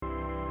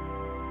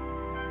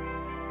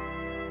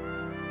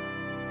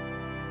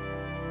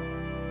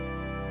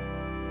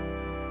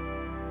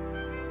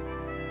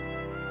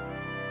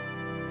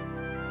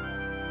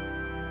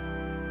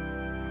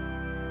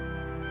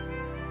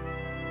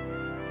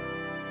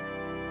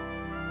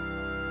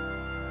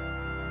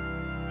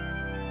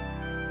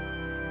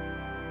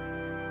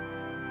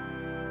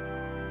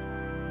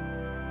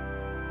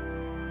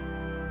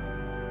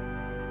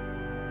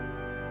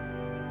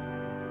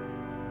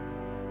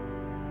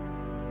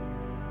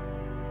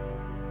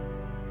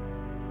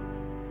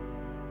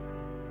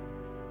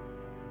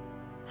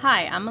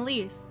Hi, I'm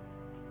Elise.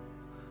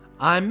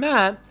 I'm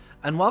Matt,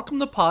 and welcome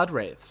to Pod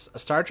Wraiths, a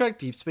Star Trek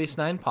Deep Space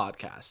Nine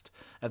podcast.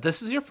 If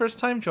this is your first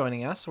time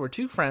joining us, we're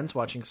two friends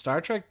watching Star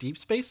Trek Deep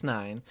Space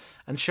Nine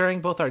and sharing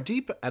both our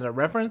deep and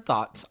irreverent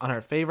thoughts on our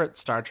favorite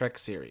Star Trek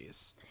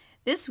series.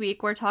 This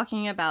week we're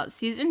talking about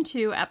Season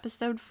 2,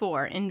 Episode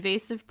 4,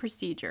 Invasive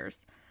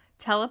Procedures,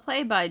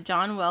 teleplay by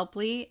John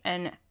Welpley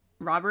and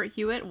Robert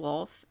Hewitt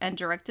Wolfe, and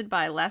directed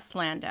by Les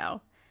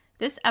Landau.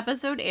 This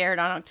episode aired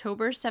on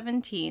October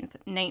 17th,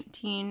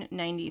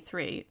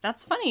 1993.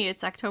 That's funny,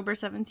 it's October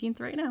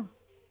 17th right now.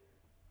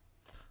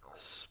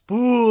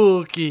 Spooky!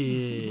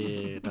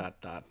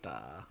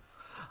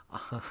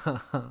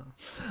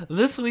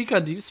 This week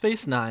on Deep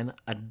Space Nine,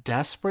 a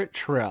desperate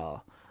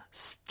Trill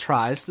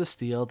tries to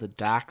steal the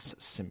Dax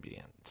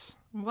symbiont.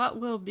 What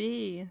will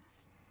be?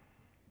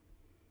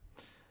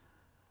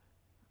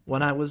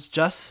 When I was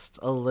just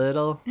a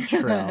little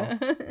Trill,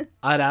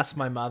 I'd ask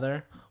my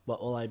mother, what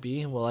will I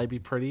be? Will I be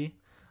pretty?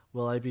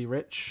 Will I be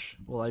rich?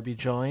 Will I be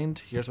joined?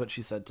 Here's what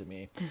she said to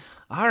me.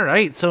 All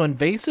right, so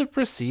Invasive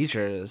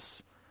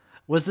Procedures.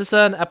 Was this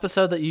an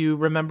episode that you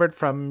remembered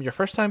from your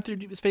first time through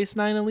Deep Space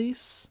Nine,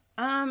 Elise?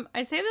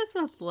 I say this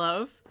with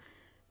love.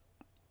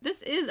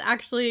 This is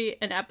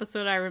actually an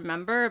episode I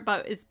remember,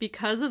 but it's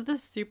because of the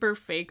super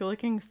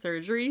fake-looking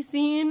surgery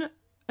scene.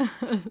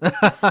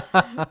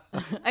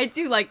 I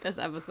do like this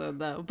episode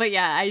though, but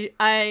yeah,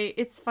 I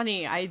it's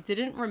funny, I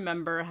didn't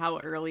remember how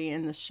early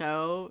in the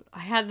show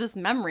I had this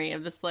memory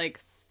of this like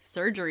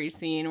surgery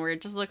scene where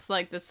it just looks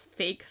like this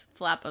fake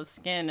flap of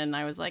skin, and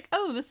I was like,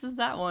 oh, this is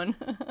that one.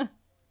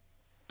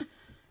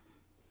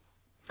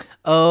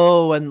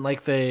 Oh, and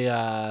like they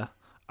are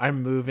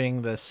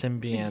moving the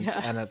symbiont, yes.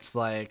 And it's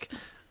like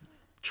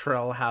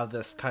Trill have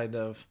this kind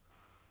of,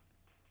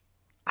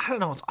 I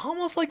don't know, it's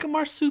almost like a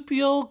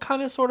marsupial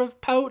kind of sort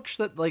of pouch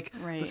that like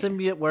right. The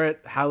symbiote where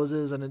it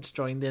houses and it's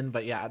joined in,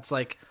 but yeah, it's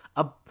like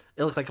it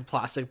looks like a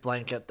plastic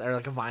blanket or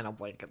like a vinyl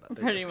blanket that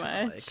they pretty just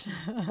much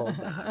kinda, like, hold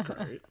back,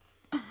 right?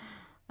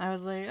 I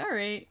was like, all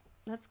right,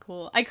 that's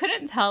cool. I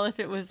couldn't tell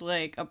if it was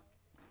like a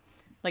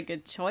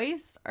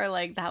choice or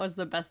like that was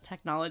the best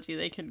technology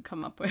they could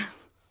come up with.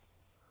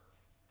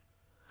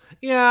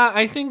 Yeah,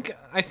 I think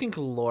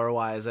lore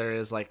wise there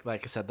is like I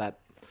said that.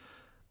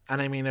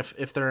 And I mean,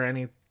 if there are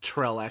any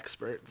Trill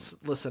experts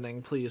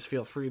listening, please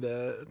feel free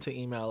to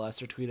email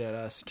us or tweet at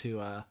us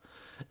to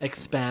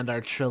expand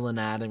our Trill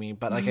anatomy.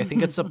 But like, I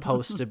think it's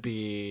supposed to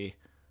be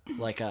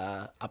like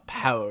a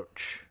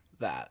pouch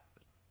that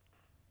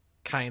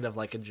kind of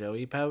like a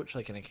Joey pouch,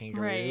 like in a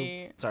kangaroo,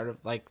 right. Sort of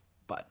like.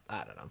 But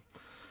I don't know.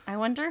 I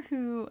wonder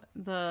who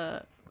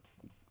the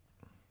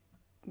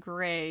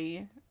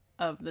gray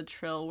of the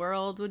Trill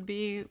world would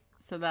be,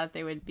 so that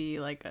they would be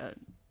like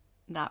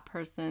that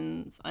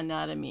person's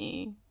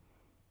anatomy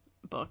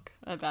book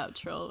about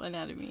Trill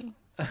anatomy.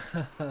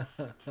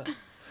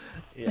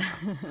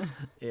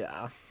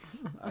 Yeah.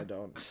 I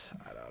don't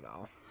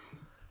know.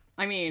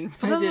 I mean,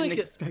 I didn't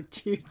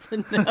expect you to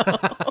know.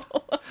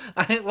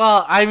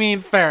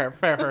 Fair.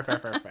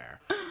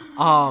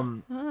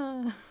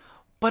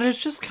 But it's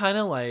just kind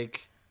of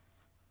like,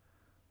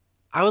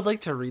 I would like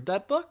to read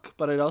that book,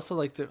 but I'd also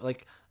like to,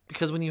 like,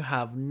 because when you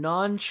have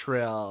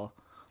non-Trill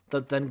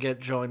that then get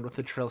joined with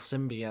the Trill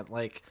symbiont,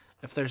 like,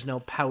 if there's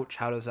no pouch,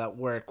 how does that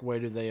work? Where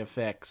do they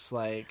affix?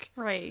 Like,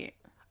 right.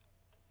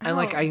 And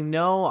like, I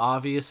know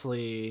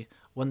obviously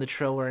when the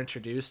Trill were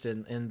introduced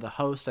in The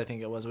Host, I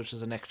think it was, which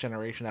is a Next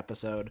Generation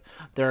episode,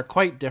 they're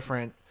quite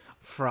different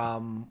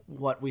from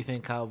what we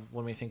think of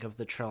when we think of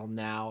the Trill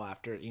now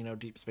after,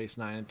 Deep Space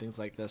Nine and things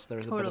like this.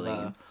 There's a bit of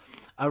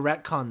a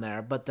retcon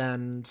there, but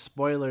then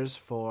spoilers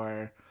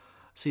for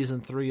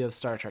Season 3 of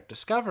Star Trek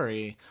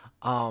Discovery,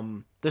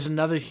 there's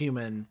another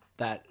human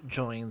that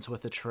joins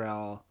with a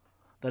Trill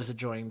that has a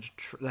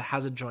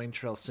joined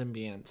Trill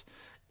symbiont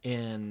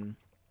in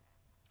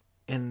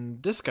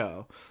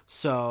Disco.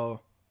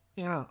 So,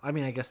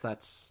 I guess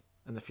that's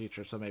in the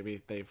future, so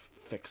maybe they've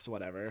fixed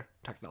whatever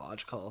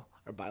technological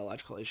or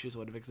biological issues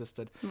would have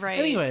existed. Right.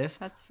 Anyways,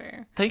 that's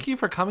fair. Thank you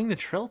for coming to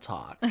Trill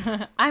Talk.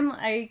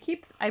 I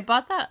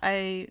bought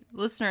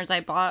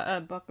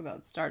a book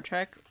about Star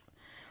Trek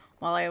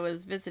while I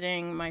was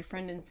visiting my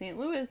friend in St.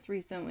 Louis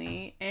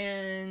recently,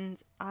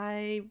 and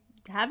I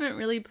haven't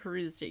really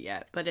perused it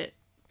yet, but it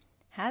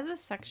has a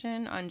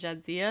section on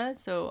Jadzia,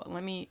 so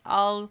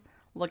I'll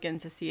look in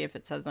to see if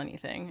it says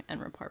anything and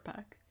report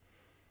back.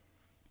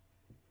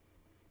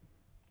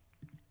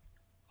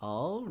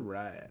 All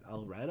right.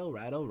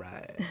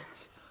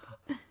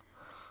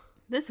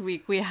 This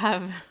week we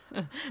have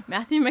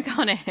Matthew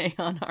McConaughey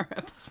on our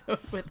episode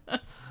with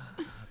us.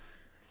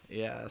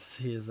 Yes,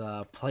 he's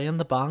playing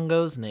the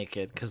bongos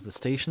naked because the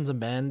station's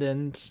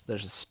abandoned.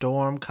 There's a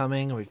storm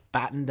coming. We've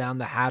battened down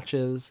the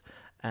hatches,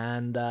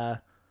 and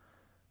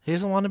he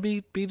doesn't want to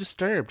be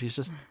disturbed. He's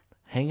just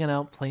hanging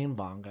out playing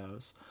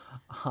bongos.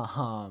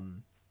 I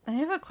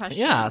have a question.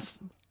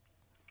 Yes,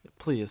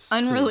 please.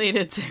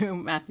 Unrelated to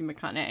Matthew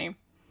McConaughey.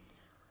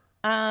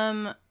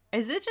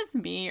 is it just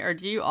me, or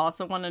do you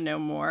also want to know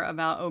more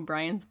about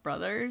O'Brien's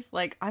brothers?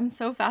 Like, I'm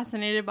so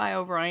fascinated by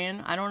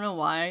O'Brien. I don't know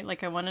why.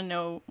 Like, I want to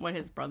know what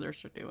his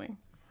brothers are doing.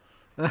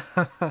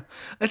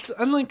 It's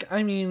unlike,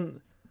 I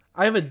mean,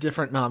 I have a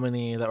different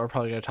nominee that we're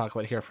probably going to talk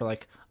about here for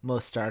like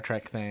most Star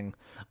Trek thing.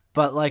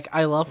 But like,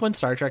 I love when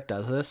Star Trek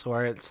does this,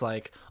 where it's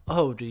like,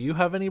 oh, do you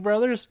have any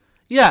brothers?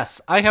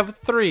 Yes, I have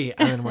 3,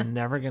 and then we're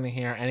never going to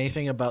hear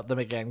anything about them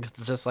again because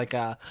it's just like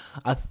a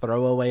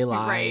throwaway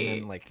line, Right.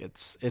 and like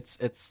it's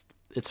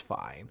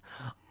fine.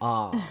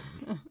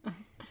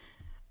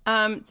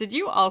 Did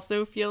you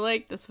also feel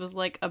like this was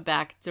like a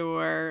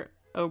backdoor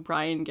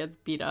O'Brien gets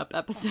beat up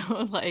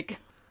episode? Like,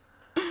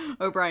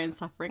 O'Brien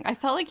suffering. I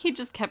felt like he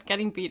just kept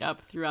getting beat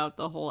up throughout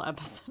the whole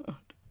episode.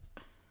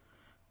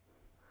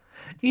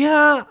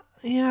 Yeah,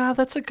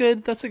 that's a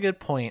good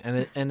point,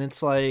 and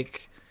it's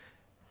like,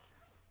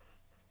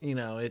 you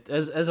know, it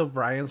as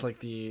O'Brien's like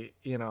the,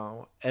 you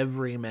know,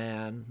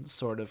 everyman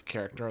sort of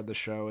character of the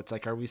show. It's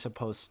like, are we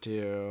supposed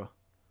to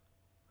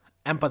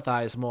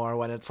empathize more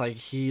when it's like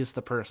he's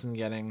the person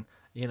getting,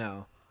 you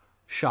know,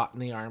 shot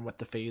in the arm with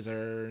the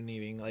phaser,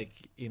 needing, like,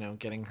 you know,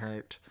 getting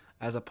hurt,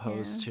 as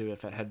opposed to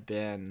if it had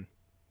been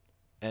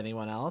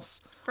anyone else?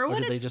 For or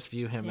what did they just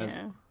view him as...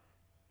 I was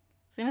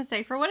gonna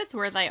say, for what it's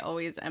worth, I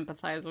always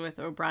empathize with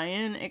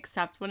O'Brien,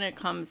 except when it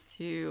comes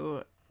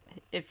to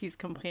if he's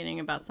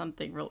complaining about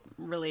something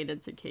related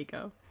to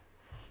Keiko.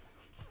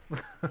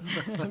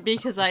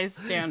 Because I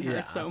stan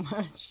her so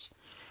much.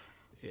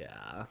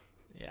 Yeah.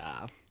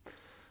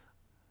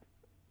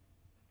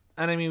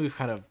 And I mean, we've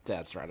kind of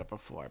danced around it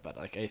before, but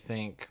like, I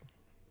think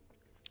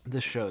the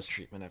show's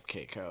treatment of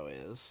Keiko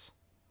is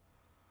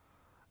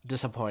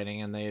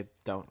disappointing, and they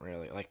don't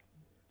really like...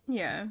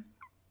 Yeah.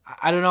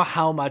 I don't know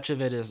how much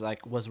of it is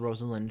like, was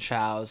Rosalind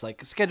Chow's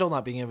like schedule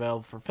not being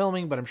available for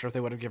filming, but I'm sure if they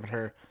would have given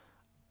her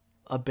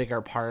a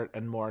bigger part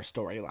and more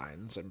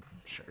storylines, I'm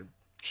sure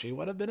she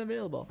would have been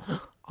available.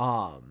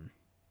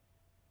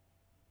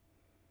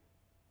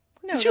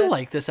 Did you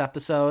like this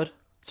episode?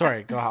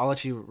 Sorry, go ahead. I'll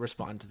let you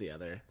respond to the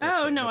other.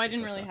 Oh, no, I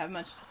didn't really have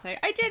much to say.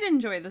 I did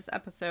enjoy this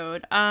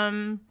episode.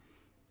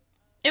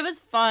 It was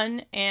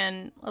fun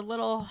and a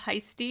little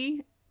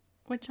heisty,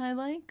 which I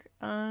like.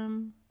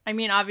 I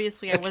mean,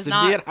 obviously, I was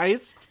not...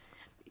 heist?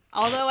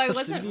 Although I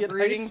wasn't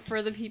rooting heist?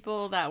 for the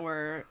people that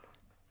were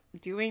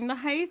doing the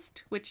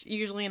heist, which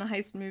usually in a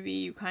heist movie,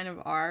 you kind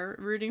of are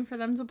rooting for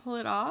them to pull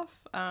it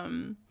off.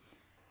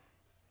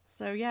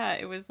 So, yeah,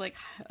 it was like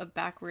a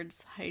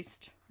backwards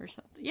heist or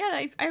something.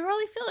 Yeah, I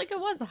really feel like it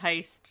was a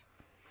heist.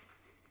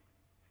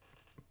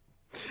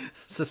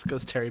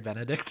 Cisco's Terry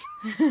Benedict.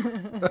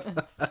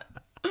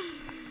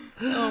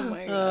 Oh,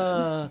 my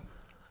God.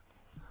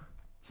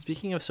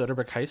 Speaking of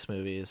Soderbergh heist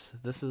movies,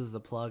 this is the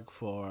plug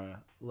for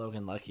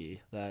Logan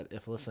Lucky, that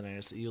if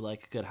listeners, you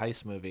like a good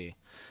heist movie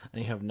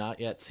and you have not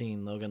yet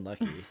seen Logan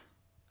Lucky...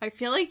 I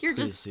feel like you're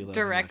just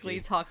directly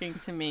talking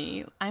to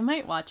me. I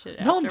might watch it.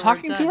 No, I'm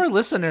talking to our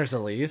listeners,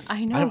 Elise.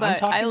 I know,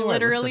 but I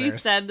literally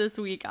said this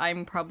week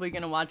I'm probably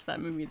going to watch that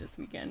movie this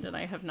weekend, and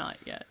I have not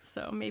yet.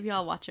 So maybe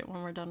I'll watch it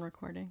when we're done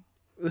recording.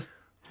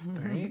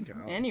 There you go.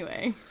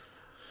 Anyway.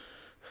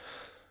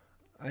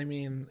 I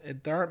mean,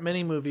 there aren't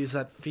many movies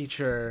that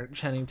feature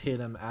Channing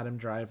Tatum, Adam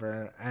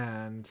Driver,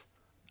 and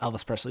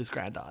Elvis Presley's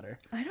granddaughter.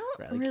 I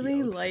don't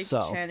really like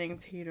Channing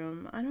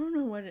Tatum. I don't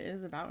know what it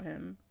is about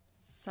him.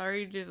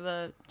 Sorry to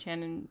the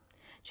Channing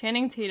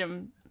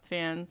Tatum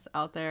fans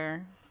out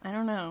there. I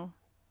don't know.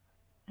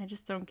 I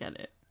just don't get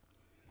it.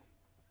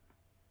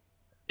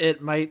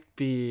 It might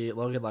be...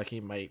 Logan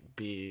Lucky might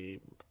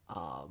be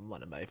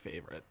one of my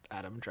favorite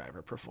Adam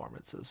Driver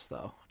performances,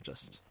 though.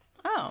 Just...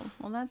 Oh,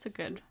 well, that's a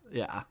good...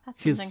 Yeah.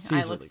 That's something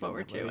I look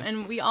forward to.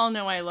 And we all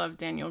know I love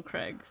Daniel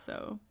Craig,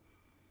 so...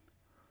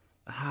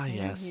 Ah,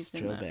 yes,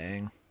 Joe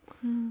Bang.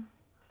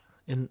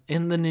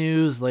 In the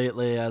news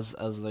lately,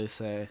 as they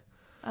say.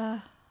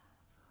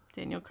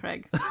 Daniel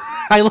Craig.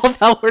 I love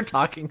how we're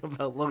talking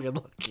about Logan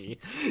Lucky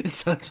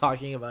instead of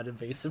talking about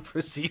Invasive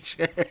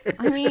Procedure.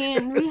 I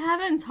mean, we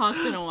haven't talked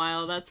in a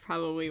while. That's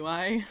probably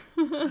why.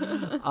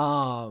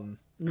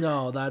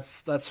 No,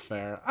 that's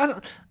fair.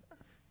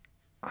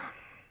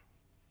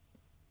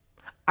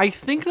 I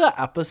think the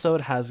episode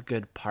has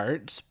good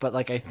parts, but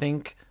like, I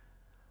think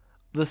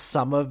the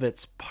sum of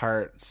its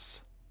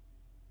parts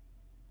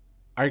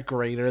are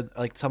greater,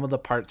 like some of the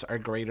parts are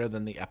greater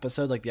than the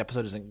episode. Like, the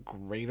episode isn't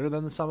greater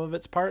than the sum of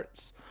its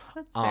parts.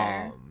 That's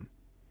fair.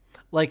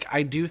 Like,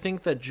 I do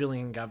think that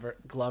Julian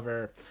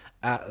Glover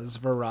as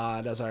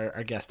Varad, as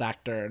our guest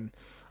actor and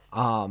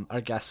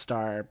our guest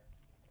star,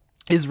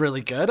 is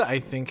really good. I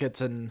think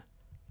it's an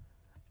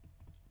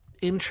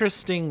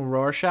interesting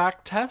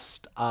Rorschach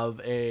test of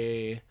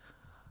a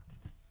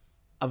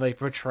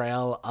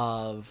portrayal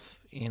of,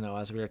 you know,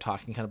 as we were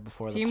talking kind of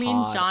before the pod. Do you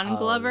mean John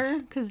Glover?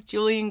 Because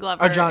Julian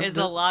Glover is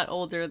a lot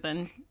older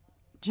than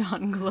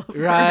John Glover.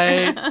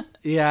 Right.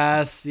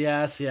 Yes.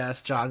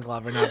 John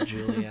Glover, not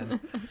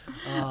Julian.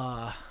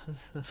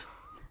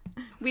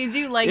 We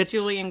do like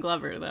Julian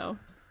Glover, though,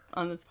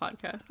 on this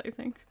podcast, I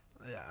think.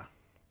 Yeah.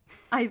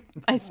 I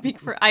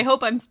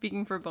hope I'm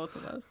speaking for both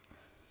of us.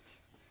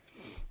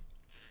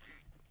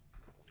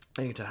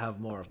 I need to have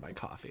more of my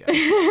coffee.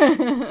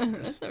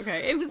 It's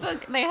okay. It was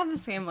they have the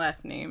same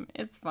last name.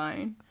 It's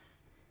fine.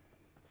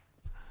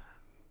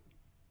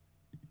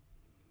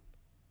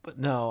 But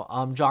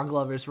no, John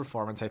Glover's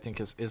performance I think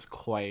is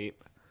quite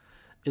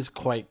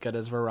good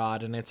as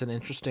Varad, and it's an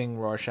interesting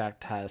Rorschach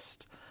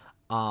test.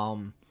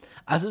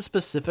 As it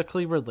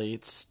specifically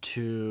relates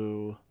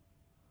to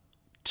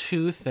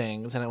two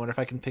things, and I wonder if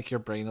I can pick your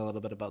brain a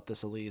little bit about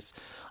this, Elise.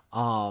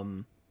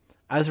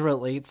 As it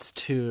relates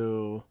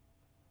to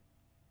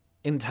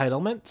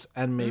entitlement,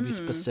 and maybe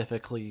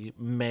specifically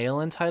male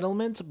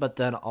entitlement, but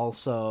then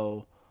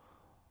also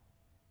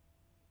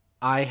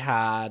I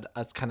had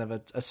a kind of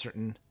a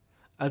certain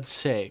a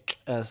take,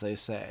 as they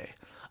say,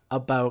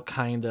 about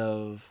kind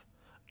of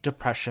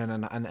depression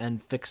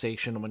and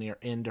fixation when you're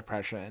in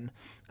depression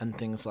and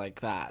things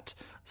like that.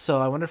 So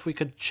I wonder if we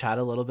could chat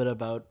a little bit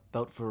about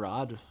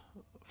Varad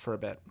for a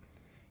bit.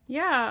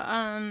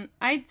 Yeah,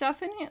 I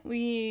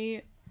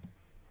definitely...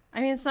 I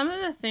mean, some of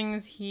the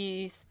things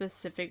he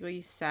specifically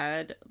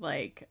said,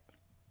 like,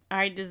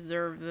 I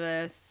deserve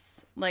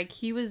this. Like,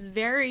 he was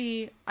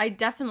very... I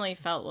definitely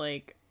felt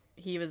like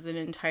he was an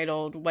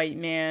entitled white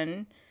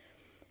man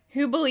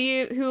who,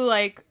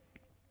 like,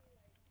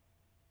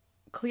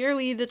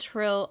 clearly the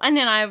Trill... And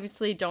then I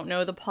obviously don't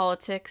know the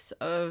politics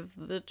of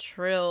the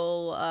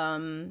Trill,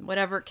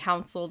 whatever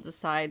council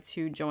decides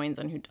who joins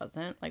and who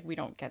doesn't. Like, we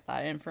don't get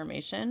that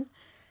information.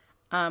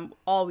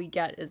 All we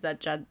get is that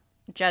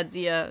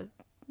Jadzia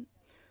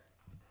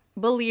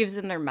believes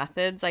in their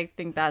methods. I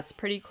think that's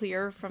pretty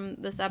clear from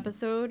this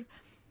episode.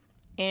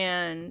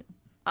 And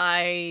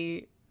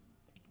I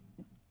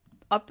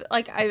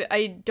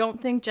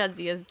don't think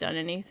Jadzia has done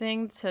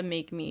anything to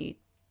make me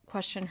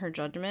question her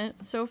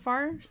judgment so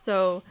far.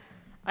 So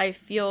I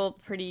feel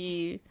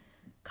pretty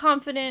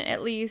confident,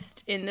 at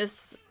least in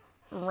this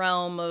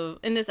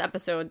in this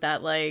episode,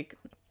 that like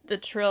the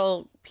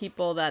Trill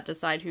people that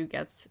decide who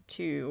gets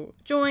to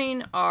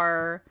join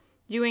are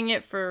doing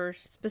it for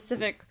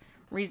specific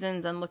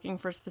reasons and looking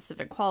for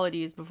specific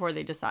qualities before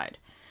they decide.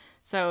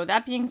 So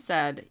that being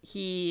said,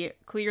 he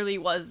clearly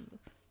was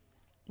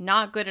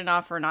not good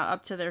enough or not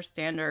up to their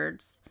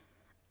standards.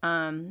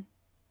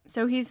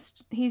 So he's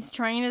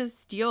trying to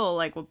steal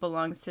like what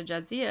belongs to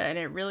Jadzia, and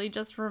it really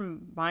just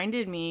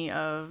reminded me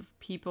of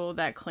people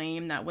that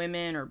claim that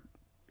women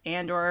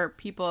or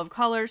people of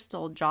color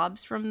stole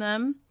jobs from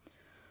them.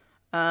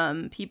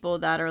 People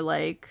that are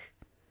like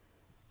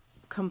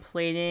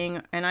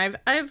complaining, and I've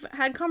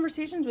had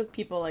conversations with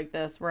people like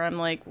this where I'm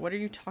like, what are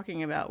you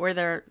talking about? Where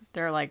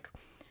they're like,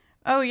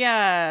 oh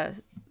yeah,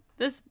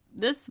 this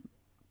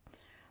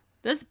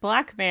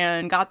black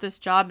man got this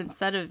job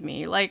instead of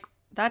me. Like,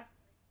 that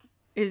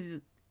is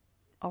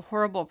a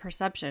horrible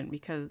perception,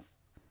 because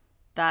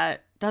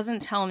that doesn't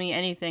tell me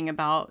anything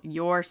about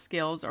your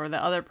skills or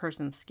the other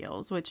person's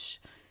skills, which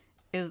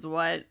is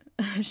what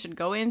should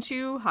go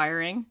into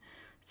hiring.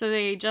 So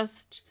they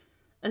just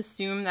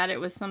assume that it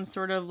was some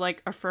sort of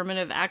like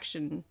affirmative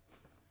action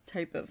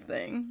type of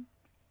thing.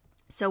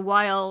 So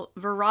while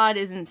Varad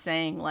isn't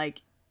saying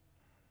like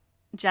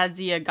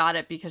Jadzia got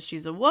it because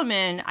she's a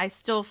woman, I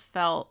still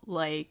felt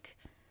like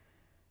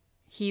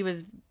he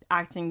was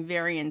acting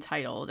very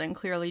entitled, and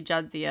clearly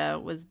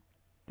Jadzia was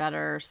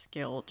better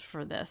skilled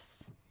for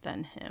this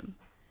than him.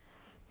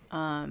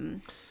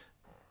 And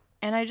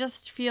I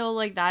just feel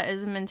like that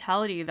is a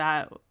mentality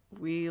that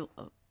we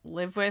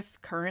live with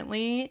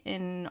currently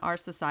in our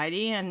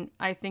society, and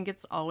I think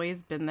it's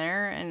always been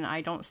there, and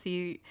I don't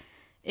see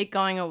it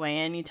going away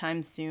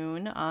anytime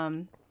soon.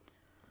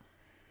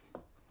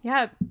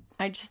 Yeah,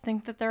 I just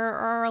think that there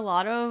are a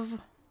lot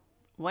of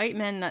white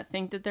men that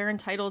think that they're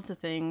entitled to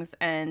things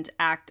and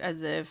act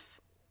as if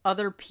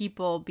other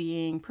people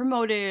being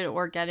promoted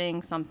or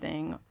getting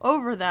something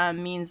over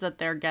them means that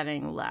they're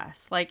getting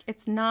less. Like,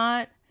 it's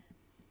not...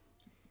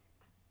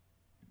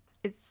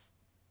 It's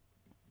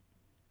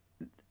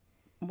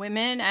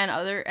women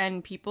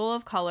and people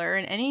of color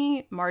and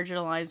any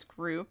marginalized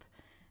group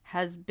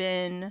has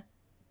been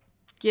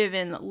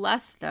given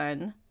less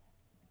than.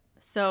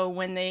 So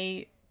when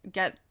they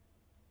get,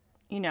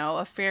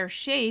 a fair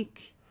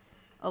shake,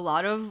 a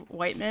lot of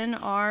white men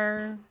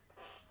are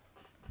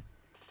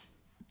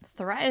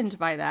threatened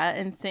by that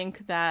and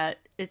think that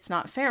it's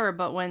not fair.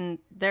 But when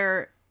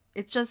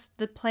it's just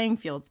the playing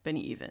field's been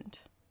evened,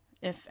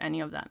 if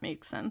any of that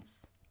makes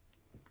sense.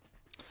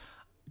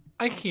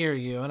 I hear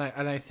you, and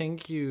I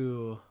think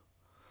you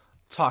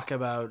talk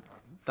about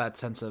that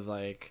sense of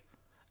like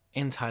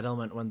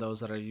entitlement when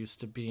those that are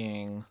used to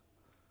being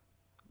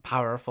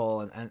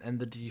powerful and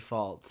the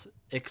default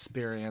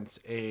experience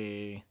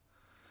a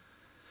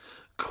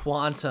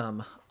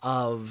quantum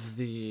of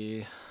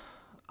the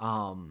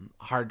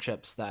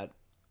hardships that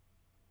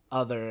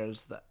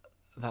others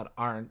that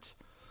aren't,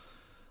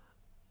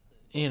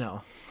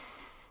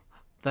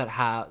 that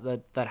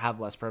have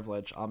less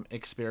privilege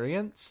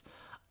experience.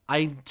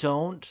 I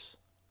don't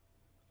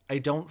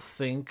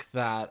think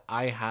that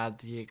I had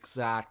the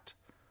exact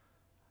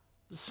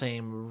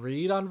same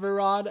read on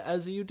Varad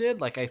as you did.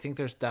 Like, I think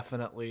there's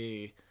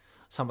definitely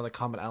some of the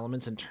common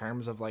elements in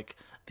terms of like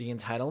the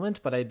entitlement,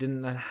 but I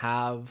didn't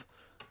have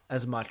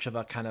as much of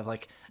a kind of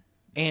like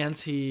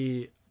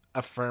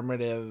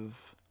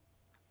anti-affirmative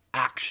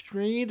action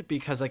read,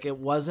 because like it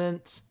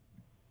wasn't,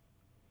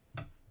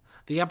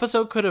 the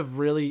episode could have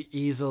really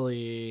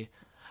easily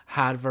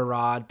had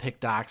Varad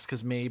pick Dax,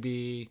 because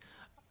maybe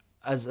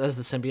as the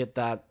symbiote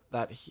that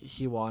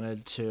he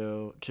wanted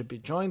to be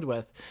joined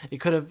with, it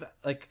could have,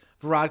 like,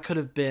 Varad could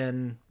have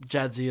been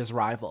Jadzia's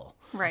rival.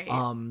 Right.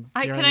 During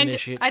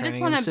initiate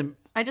training.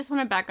 I just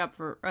want to back up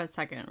for a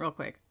second real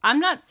quick. I'm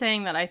not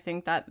saying that I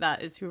think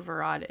that is who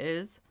Varad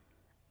is.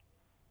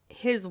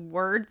 His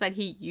words that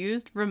he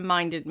used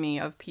reminded me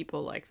of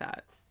people like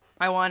that.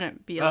 I want to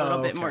be a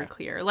little bit more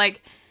clear.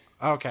 Like,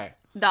 okay,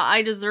 the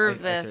I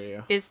deserve this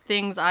is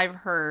things I've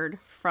heard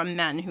from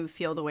men who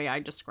feel the way I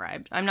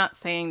described. I'm not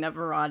saying that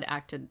Varad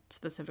acted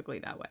specifically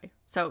that way.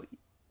 So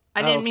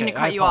I didn't mean to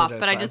cut you off,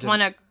 but I just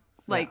want to,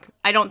 like,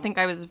 I don't think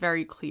I was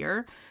very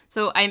clear.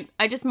 So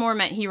I just more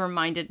meant he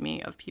reminded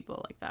me of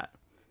people like that.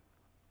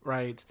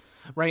 Right.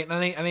 And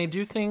I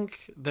do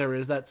think there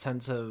is that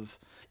sense of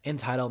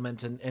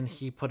entitlement, and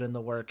he put in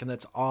the work, and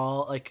it's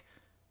all like,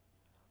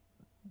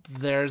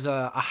 there's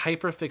a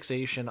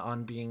hyperfixation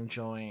on being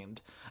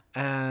joined,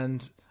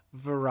 and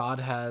Varad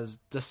has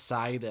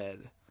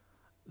decided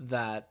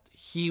that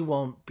he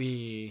won't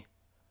be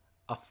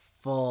a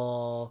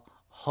full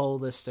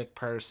holistic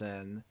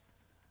person,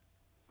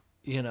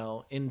 you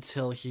know,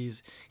 until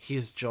he's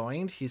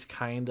joined. He's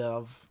kind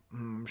of,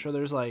 I'm sure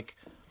there's like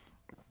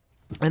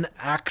an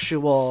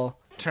actual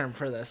term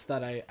for this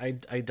that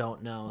I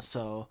don't know.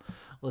 So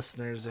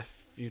listeners,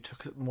 if you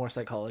took more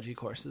psychology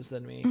courses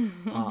than me,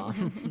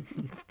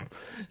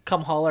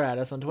 come holler at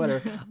us on Twitter.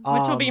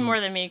 Which will be more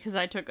than me, because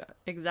I took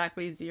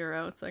exactly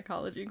 0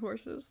 psychology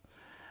courses.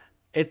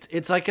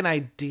 It's like an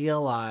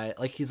idealized,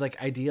 like he's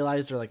like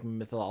idealized or like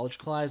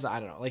mythologicalized. I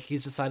don't know. Like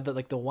he's decided that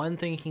like the one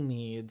thing he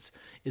needs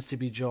is to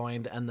be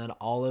joined, and then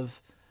all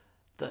of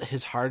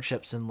his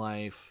hardships in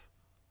life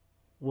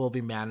will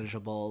be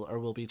manageable or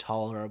will be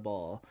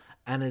tolerable.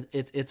 And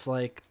it's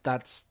like,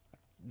 that's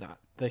not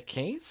the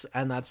case,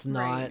 and that's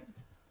not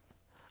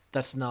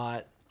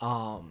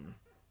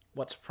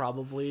what's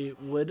probably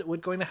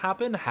would going to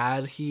happen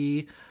had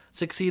he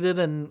succeeded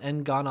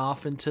and gone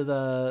off into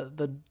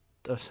the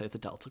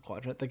Delta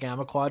Quadrant, the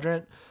Gamma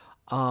Quadrant,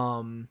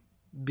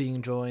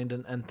 being joined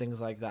and things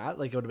like that.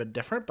 Like, it would have been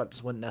different, but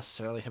just wouldn't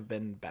necessarily have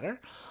been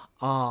better.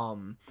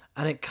 And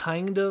it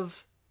kind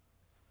of,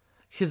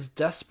 his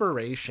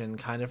desperation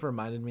kind of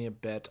reminded me a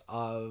bit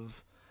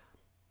of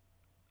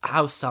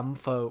how some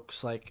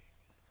folks like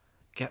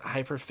get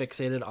hyper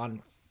fixated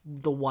on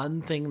the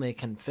one thing they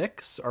can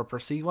fix, or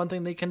perceive one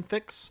thing they can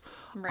fix,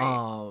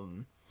 right,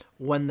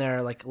 when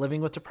they're like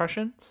living with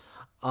depression.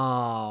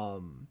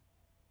 So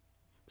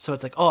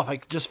it's like, oh, if I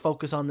could just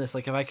focus on this,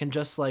 like if I can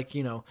just like,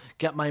 you know,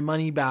 get my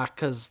money back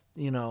because,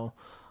 you know,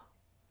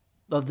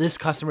 of this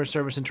customer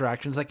service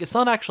interactions. Like, it's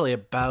not actually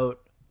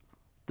about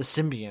the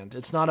symbiont.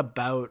 It's not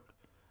about,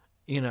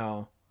 you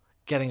know,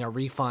 getting a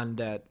refund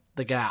at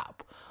the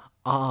Gap.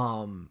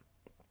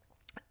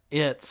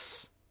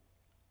 It's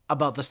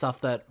about the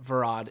stuff that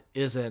Varad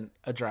isn't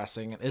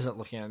addressing and isn't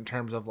looking at in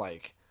terms of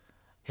like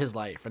his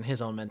life and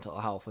his own mental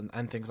health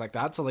and things like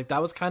that. So like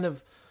that was kind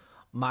of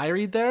my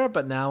read there,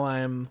 but now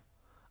I'm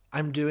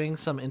doing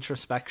some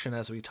introspection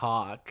as we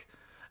talk,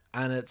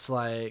 and it's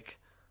like,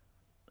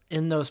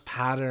 in those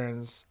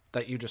patterns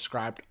that you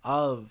described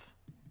of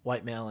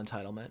white male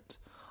entitlement,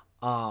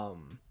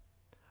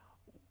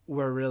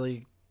 we're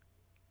really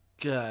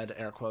good,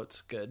 air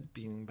quotes, good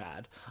being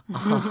bad,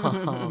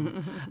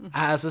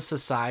 as a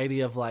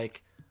society of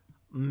like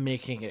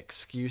making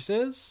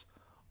excuses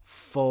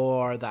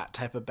for that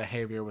type of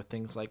behavior with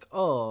things like,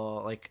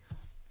 oh, like,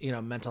 you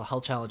know, mental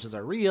health challenges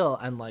are real,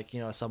 and like, you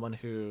know, someone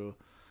who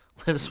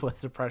lives with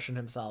depression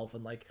himself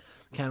and like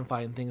can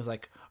find things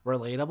like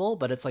relatable.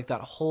 But it's like that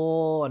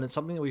whole, and it's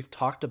something that we've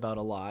talked about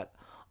a lot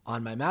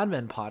on my Mad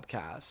Men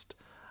podcast,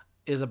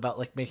 is about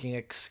like making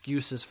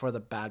excuses for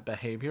the bad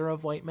behavior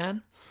of white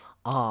men.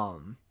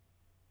 So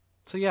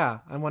yeah,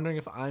 I'm wondering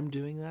if I'm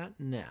doing that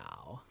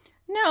now.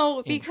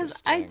 No,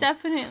 because I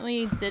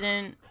definitely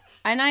didn't,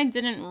 and I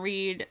didn't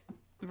read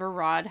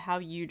Varad how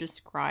you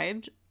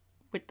described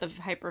with the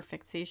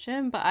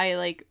hyperfixation, but I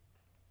like,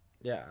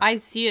 yeah, I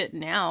see it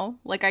now.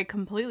 Like, I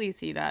completely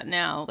see that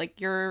now. Like,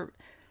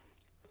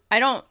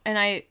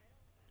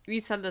 we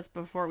said this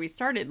before we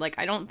started, like,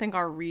 I don't think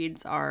our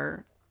reads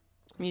are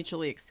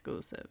mutually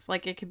exclusive.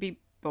 Like, it could be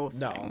both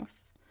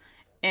things.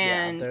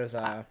 And yeah, there's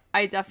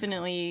I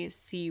definitely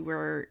see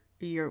where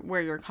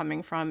you're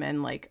coming from,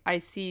 and like I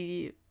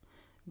see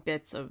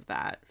bits of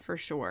that for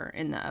sure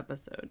in the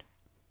episode.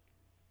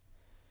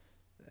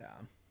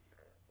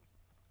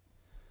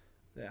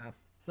 Yeah.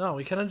 No,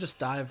 we kind of just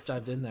dived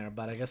in there,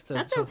 but I guess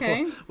that's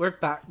okay. Work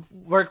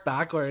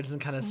backwards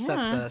and kind of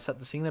set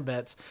the scene a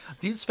bit.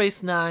 Deep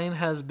Space Nine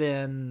has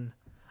been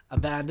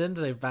abandoned.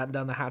 They've battened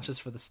down the hatches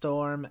for the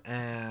storm,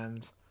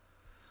 and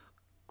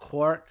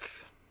Quark.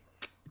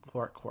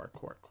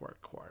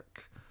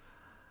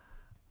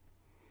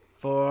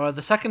 For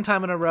the second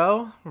time in a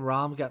row,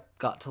 Rom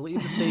got to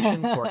leave the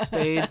station. Quark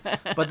stayed.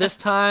 But this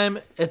time,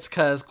 it's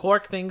because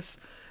Quark thinks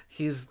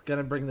he's going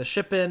to bring the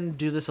ship in,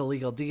 do this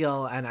illegal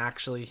deal, and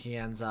actually he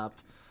ends up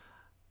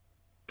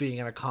being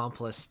an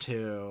accomplice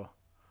to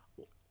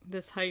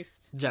this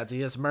heist.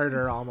 Jadzia's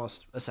murder,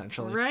 almost,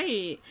 essentially.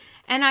 Right.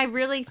 And I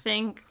really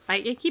think,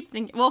 I keep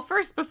thinking, well,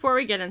 first, before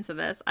we get into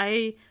this,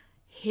 I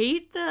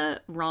hate the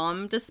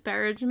Rom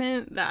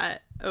disparagement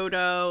that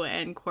Odo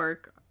and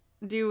Quark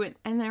do,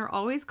 and they're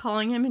always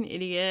calling him an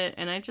idiot,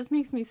 and it just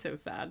makes me so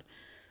sad.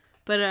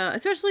 But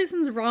especially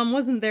since Rom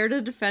wasn't there to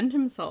defend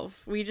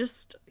himself.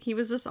 He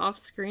was just off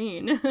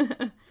screen.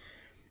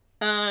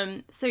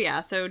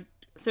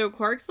 So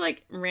Quark's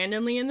like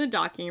randomly in the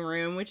docking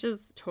room, which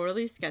is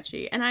totally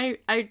sketchy. And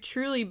I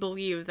truly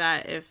believe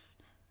that if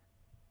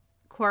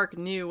Quark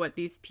knew what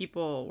these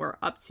people were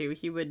up to,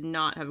 he would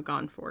not have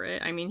gone for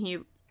it. I mean,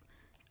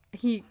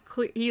 he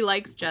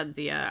likes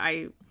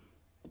Jadzia.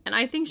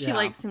 I think she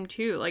likes him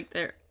too. Like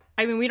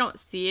we don't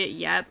see it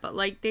yet, but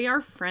like they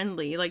are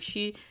friendly. Like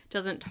she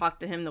doesn't talk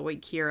to him the way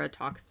Kira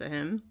talks to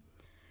him.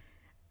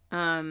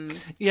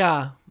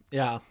 Yeah.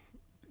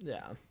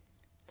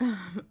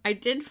 I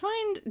did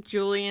find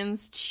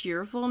Julian's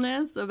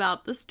cheerfulness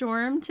about the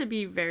storm to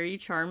be very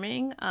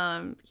charming.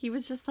 He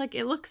was just like,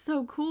 it looks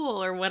so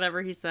cool, or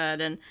whatever he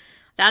said. And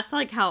that's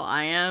like how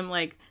I am.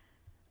 Like,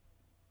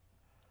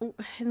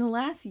 in the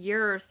last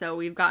year or so,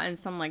 we've gotten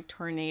some like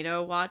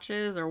tornado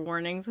watches or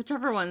warnings,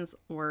 whichever one's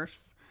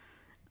worse.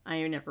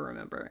 I never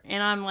remember.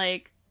 And I'm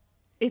like,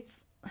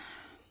 this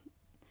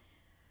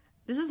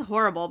is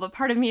horrible, but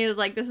part of me is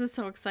like, this is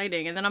so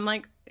exciting. And then I'm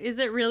like, is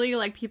it really?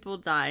 Like, people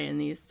die in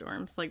these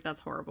storms? Like,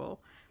 that's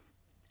horrible.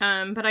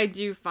 But I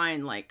do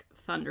find like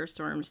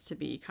thunderstorms to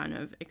be kind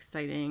of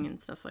exciting and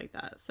stuff like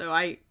that. So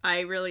I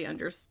really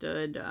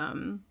understood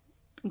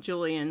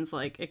Julian's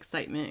like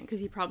excitement, because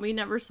he probably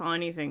never saw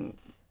anything.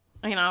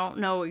 I mean, I don't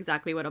know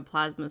exactly what a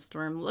plasma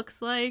storm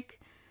looks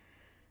like.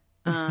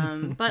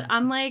 But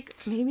I'm like,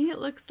 maybe it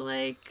looks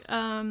like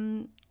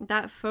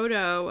that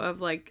photo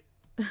of like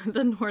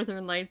the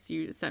Northern Lights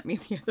you sent me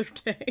the other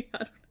day.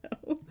 I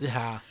don't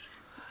know.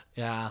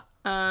 Yeah.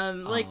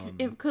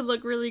 It could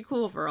look really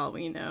cool for all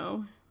we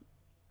know.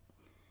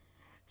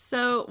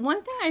 So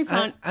one thing I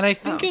found, and I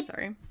think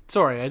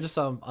sorry, I just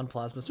saw on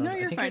Plasma Storm. No,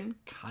 you're I think fine.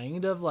 it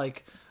kind of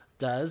like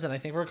does, and I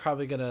think we're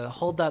probably gonna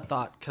hold that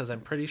thought because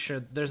I'm pretty sure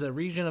there's a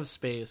region of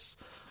space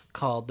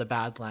called the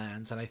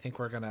Badlands, and I think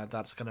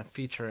that's gonna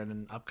feature in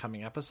an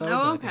upcoming episode.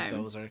 Oh, okay.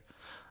 And I think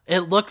it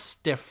looks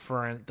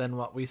different than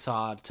what we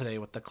saw today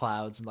with the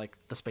clouds and like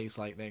the space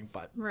lightning,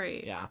 but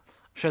right. Yeah.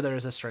 I'm sure there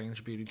is a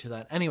strange beauty to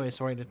that. Anyway,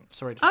 sorry to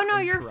Oh no,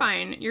 you're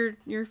fine.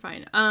 You're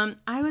fine.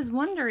 I was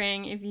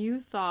wondering if you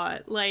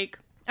thought like,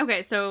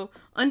 okay, so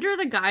under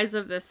the guise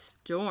of this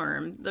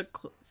storm,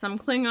 some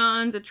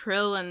Klingons, a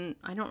Trill, and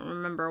I don't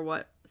remember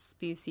what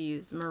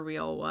species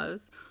Muriel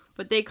was,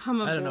 but they come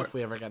aboard. I don't know if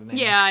we ever got a name.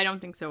 Yeah, I don't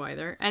think so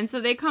either. And so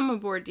they come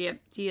aboard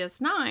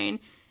DS9,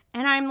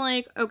 and I'm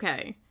like,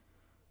 okay,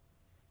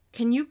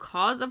 can you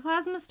cause a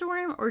plasma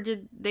storm, or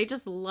did they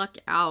just luck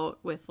out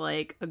with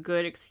like a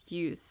good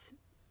excuse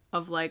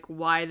of like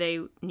why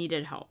they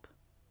needed help?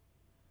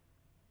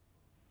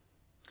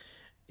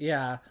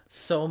 Yeah.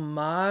 So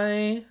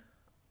my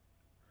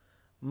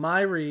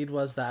read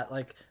was that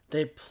like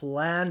they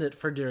planned it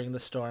for during the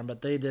storm,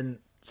 but they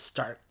didn't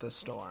start the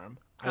storm.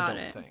 I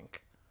don't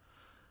think.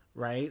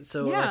 Right?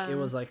 So like it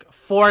was like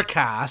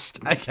forecast,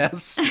 I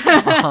guess.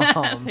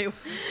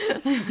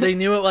 They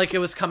knew it like it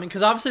was coming,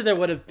 because obviously there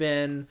would have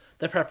been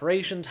the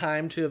preparation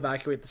time to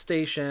evacuate the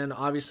station.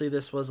 Obviously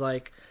this was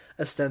like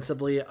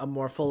ostensibly a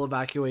more full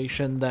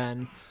evacuation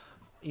than,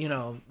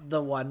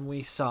 the one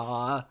we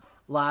saw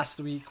last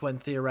week when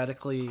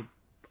theoretically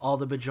all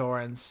the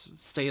Bajorans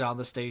stayed on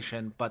the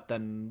station, but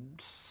then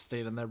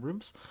stayed in their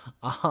rooms,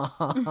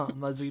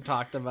 as we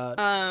talked about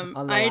on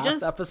the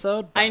last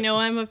episode. But I know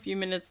I'm a few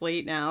minutes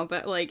late now,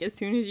 but like as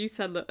soon as you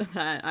said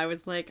that, I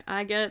was like,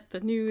 I get the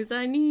news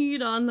I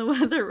need on the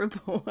weather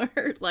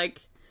report.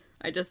 Like,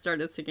 I just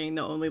started singing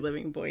 "The Only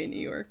Living Boy in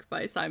New York"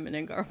 by Simon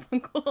and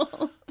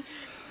Garfunkel.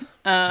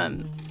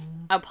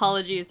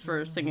 Apologies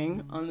for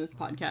singing on this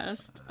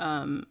podcast.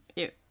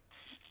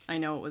 I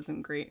know it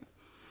wasn't great.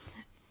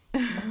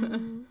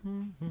 Down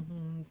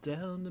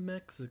to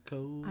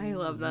Mexico. I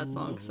love that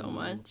song so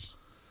much.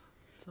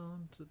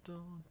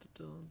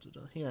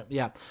 Here,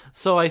 yeah.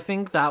 So I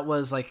think that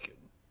was like,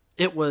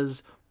 it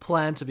was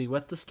planned to be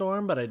with the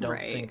storm, but I don't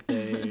think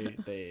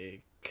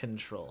they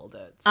controlled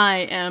it. I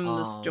am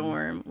the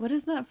storm. What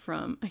is that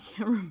from? I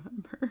can't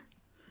remember.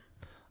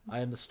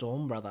 I am the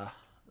storm, brother.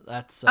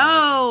 That's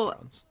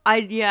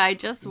I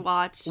just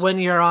watched when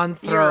Euron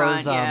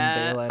throws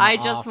Balin. I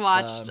just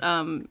watched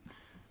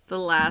the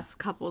last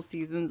couple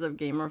seasons of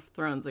Game of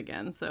Thrones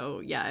again.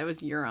 So yeah, it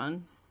was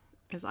Euron,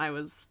 because I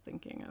was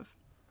thinking of.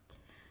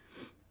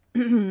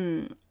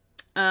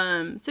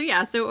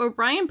 So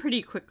O'Brien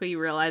pretty quickly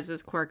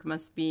realizes Quark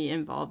must be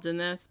involved in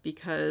this,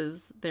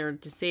 because they're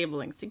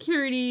disabling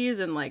securities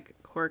and like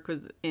Quark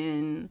was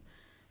in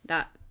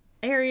that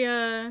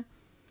area.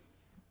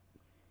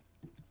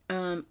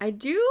 I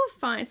do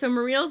find so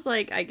Mariel's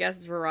like I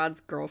guess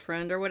Varad's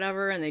girlfriend or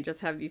whatever, and they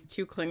just have these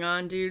two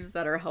Klingon dudes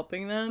that are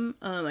helping them.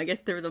 I guess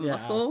they're the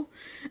muscle.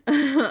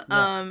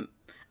 Yeah.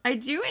 I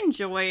do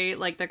enjoy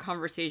like the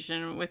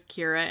conversation with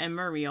Kira and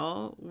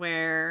Mariel,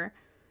 where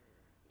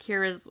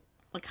Kira's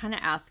like kind of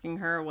asking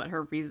her what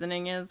her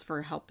reasoning is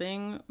for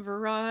helping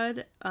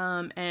Varad,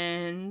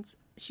 and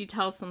she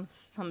tells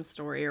some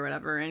story or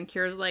whatever, and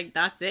Kira's like,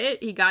 "That's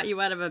it? He got you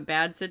out of a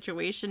bad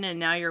situation, and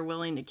now you're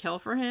willing to kill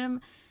for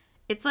him?"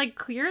 It's like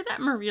clear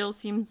that Mariel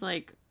seems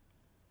like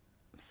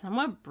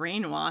somewhat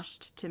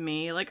brainwashed to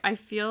me. Like I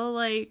feel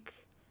like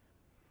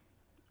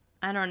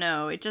I don't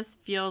know. It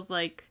just feels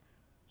like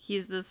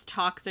he's this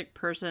toxic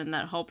person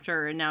that helped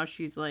her, and now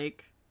she's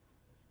like.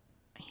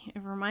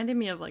 It reminded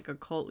me of like a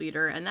cult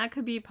leader, and that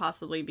could be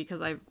possibly because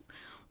I've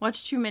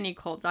watched too many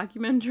cult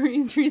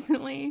documentaries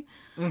recently.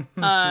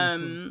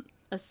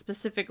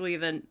 Specifically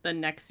the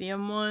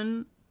Nexium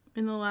one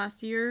in the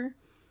last year.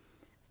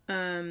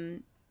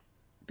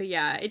 But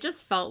yeah, it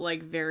just felt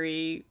like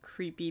very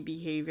creepy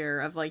behavior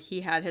of like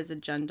he had his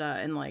agenda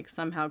and like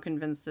somehow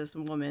convinced this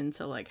woman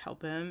to like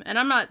help him. And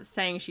I'm not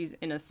saying she's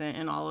innocent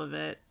in all of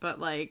it, but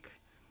like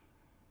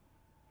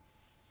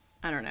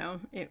I don't know,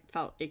 it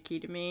felt icky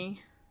to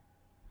me.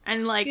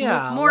 And like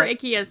more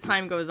icky as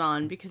time goes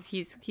on because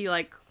he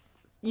like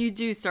you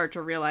do start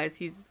to realize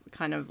he's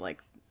kind of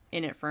like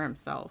in it for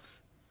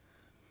himself.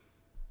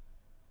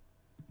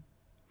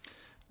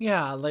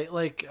 Yeah,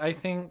 like I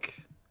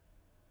think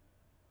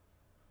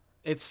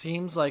it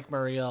seems like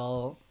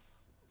Mariel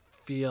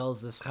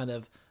feels this kind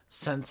of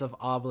sense of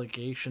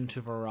obligation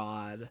to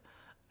Varad,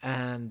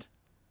 and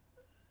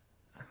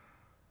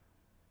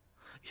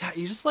yeah,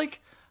 you just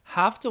like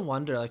have to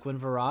wonder like when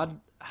Varad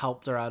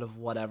helped her out of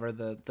whatever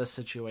the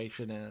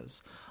situation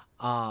is,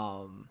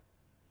 and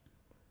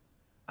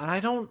I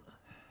don't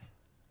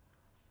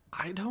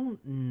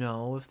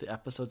know if the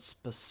episode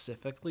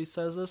specifically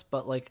says this,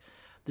 but like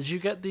did you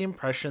get the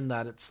impression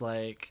that it's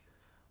like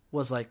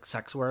was like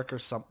sex work or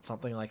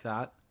something like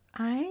that?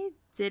 I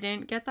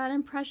didn't get that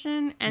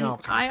impression, and No,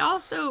 okay. I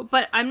also,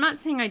 but I'm not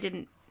saying I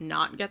didn't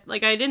not get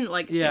like I didn't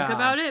like think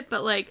about it,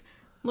 but like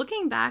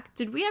looking back,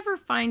 did we ever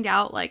find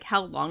out like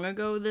how long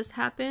ago this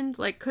happened?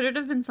 Like could it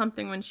have been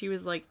something when she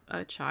was like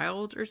a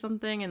child or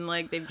something, and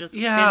like they've just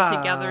been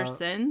together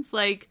since?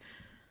 Like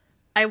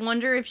I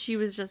wonder if she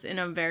was just in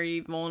a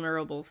very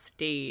vulnerable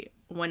state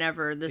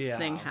whenever this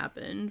thing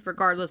happened,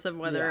 regardless of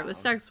whether it was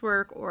sex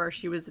work or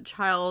she was a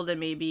child and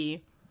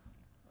maybe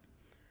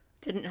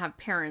didn't have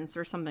parents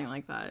or something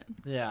like that.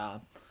 Yeah.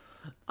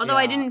 Although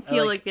I didn't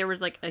feel like there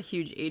was like a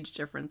huge age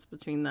difference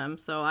between them,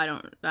 so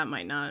that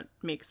might not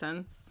make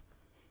sense.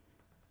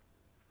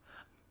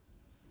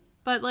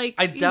 But like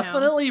I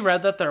definitely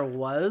read that there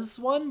was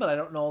one, but I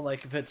don't know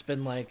like if it's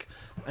been like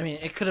I mean,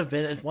 it could have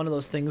been one of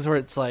those things where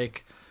it's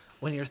like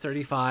when you're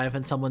 35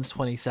 and someone's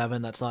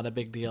 27, that's not a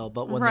big deal.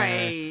 But when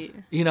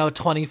they're,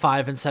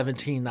 25 and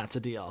 17, that's a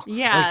deal.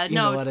 Yeah, like,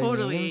 no,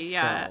 totally. I mean?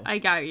 Yeah, so. I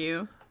got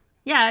you.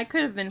 Yeah, it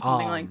could have been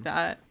something like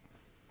that.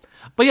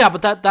 But yeah,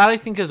 but that I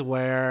think is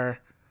where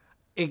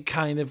it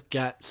kind of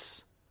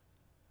gets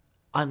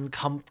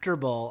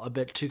uncomfortable a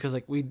bit too, because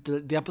like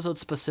the episode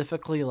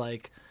specifically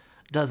like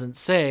doesn't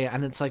say,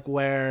 and it's like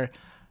where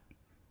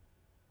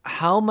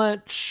how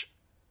much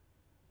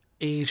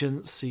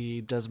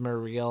agency does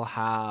Mariel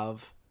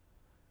have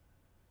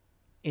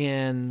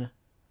in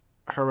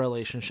her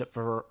relationship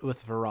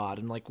with Varad,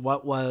 and like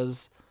what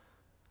was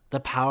the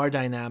power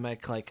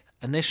dynamic like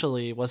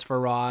initially? Was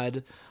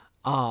Varad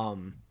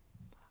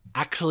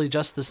actually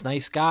just this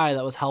nice guy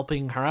that was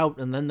helping her out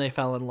and then they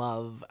fell in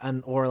love,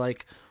 and or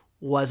like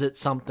was it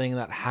something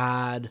that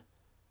had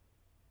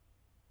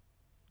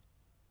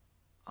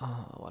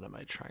what am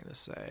I trying to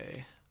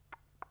say?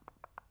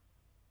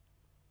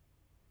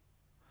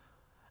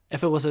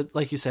 If it was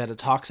like you said, a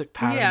toxic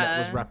pattern that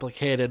was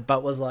replicated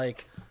but was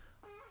like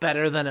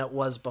better than it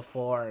was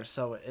before,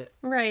 so it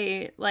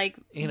right, like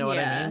you know what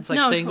I mean? It's like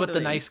staying with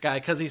the nice guy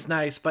because he's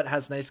nice, but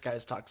has nice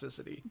guy's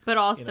toxicity. But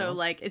also,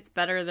 like it's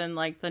better than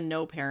like the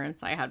no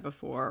parents I had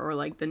before, or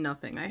like the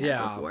nothing I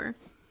had before.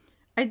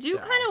 I do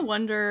kind of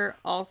wonder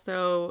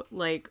also,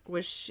 like,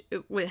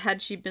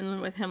 had she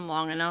been with him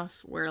long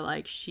enough where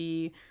like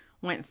she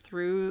went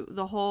through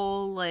the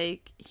whole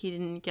like he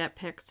didn't get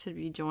picked to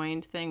be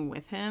joined thing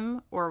with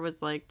him, or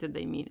was like did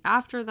they meet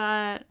after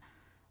that?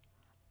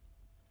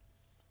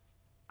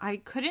 I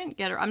couldn't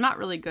get her. I'm not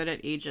really good at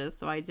ages,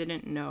 so I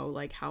didn't know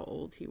like how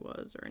old he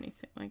was or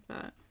anything like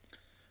that.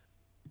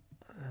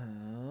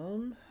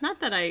 Not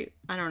that I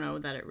don't know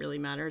that it really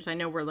matters. I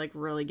know we're like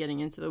really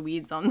getting into the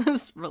weeds on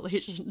this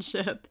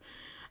relationship.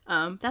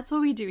 That's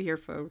what we do here,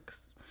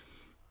 folks.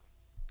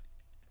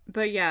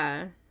 But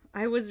yeah,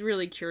 I was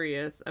really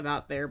curious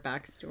about their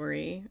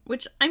backstory,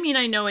 which I mean,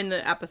 I know in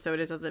the episode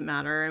it doesn't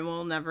matter and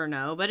we'll never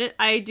know, but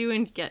I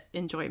do get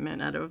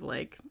enjoyment out of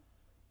like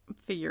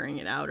figuring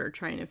it out or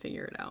trying to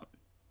figure it out.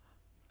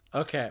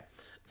 Okay.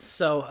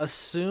 So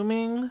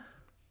assuming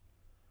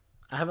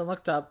I haven't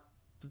looked up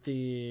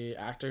the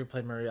actor who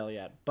played Muriel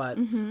yet, but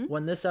Mm-hmm.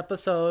 when this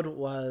episode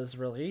was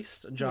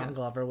released, John Yes.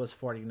 Glover was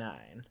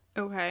 49.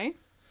 Okay.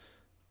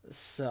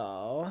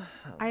 So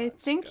I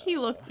let's think he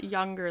go. looked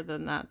younger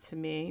than that to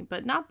me,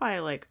 but not by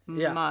like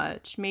Yeah.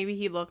 much. Maybe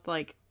he looked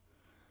like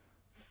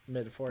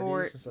mid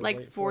 40s,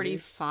 like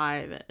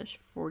 45-ish,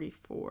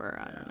 44,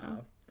 I don't know.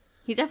 Yeah.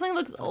 He definitely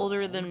looks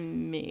older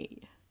than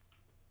me.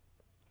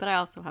 But I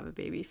also have a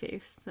baby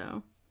face,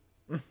 so.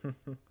 And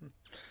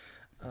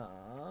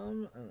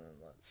then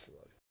let's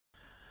look.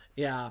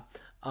 Yeah.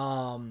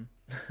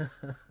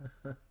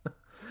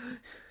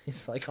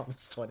 He's like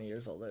almost 20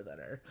 years older than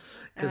her.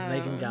 Because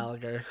Megan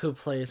Gallagher, who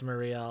plays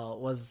Muriel,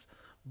 was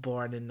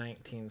born in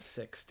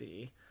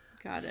 1960.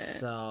 Got it.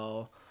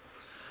 So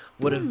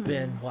would have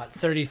been, what,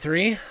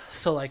 33?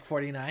 So like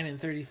 49 and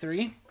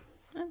 33?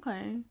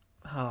 Okay.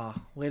 Oh,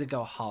 way to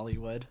go,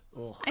 Hollywood.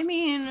 Ugh. I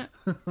mean,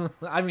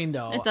 I mean,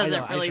 no. it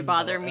doesn't really shouldn't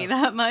bother go- me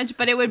that much,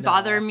 but it would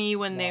bother me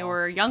when they no.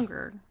 were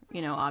younger,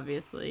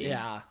 obviously.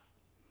 Yeah.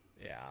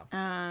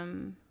 Yeah.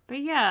 But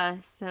yeah,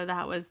 so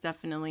that was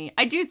definitely.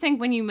 I do think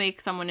when you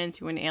make someone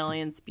into an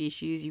alien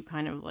species, you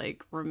kind of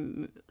like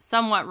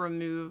somewhat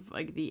remove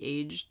like the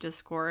age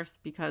discourse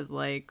because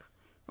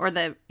or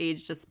the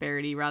age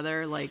disparity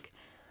rather, like,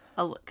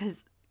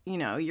 because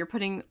you're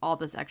putting all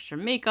this extra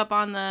makeup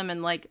on them,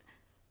 and like,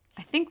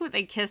 I think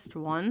they kissed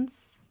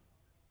once,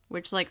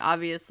 which like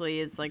obviously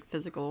is like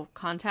physical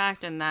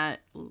contact, and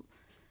that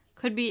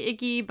could be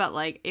icky, but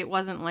like it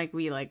wasn't like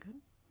we like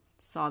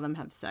saw them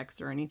have sex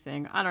or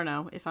anything. I don't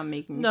know if I'm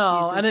making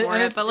excuses for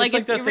it, but like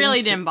it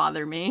really didn't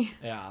bother me.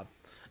 Yeah.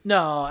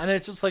 No, and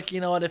it's just like,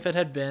 you know what, if it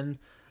had been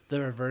the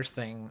reverse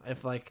thing,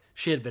 if like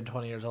she had been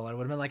 20 years old, I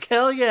would have been like,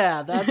 hell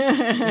yeah, that,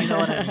 you know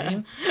what I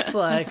mean? It's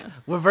like,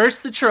 reverse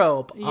the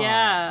trope.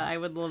 Yeah, I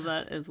would love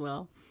that as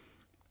well.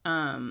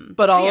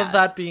 But all of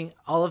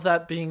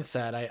that being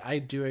said, I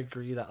do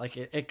agree that like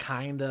it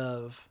kind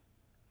of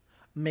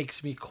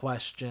makes me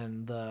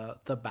question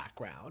the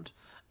background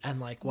and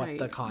like what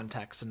the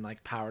context and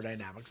like power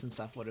dynamics and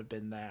stuff would have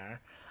been there.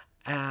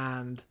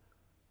 And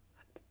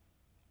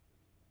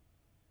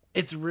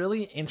it's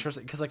really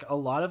interesting because like a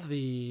lot of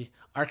the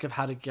arc of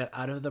how to get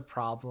out of the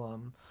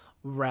problem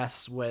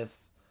rests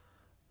with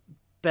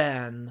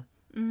Ben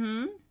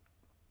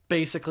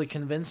basically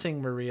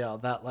convincing Muriel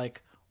that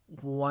like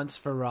once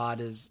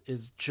Farad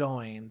is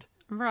joined,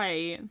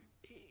 right,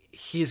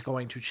 he's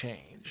going to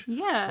change.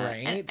 Yeah,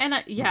 right,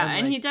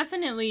 and he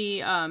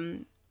definitely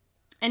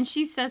and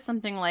she says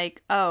something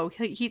like, "Oh,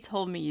 he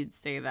told me you'd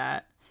say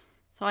that."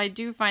 So I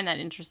do find that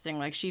interesting.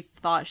 Like she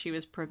thought she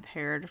was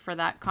prepared for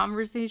that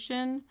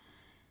conversation,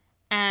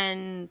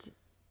 and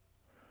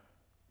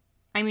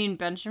I mean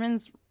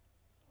Benjamin's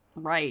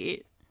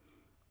right,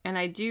 and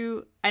I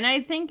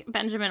think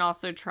Benjamin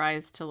also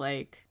tries to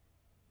like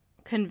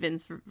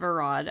convince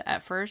Varad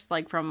at first,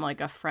 like from like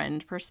a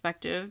friend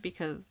perspective,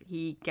 because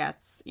he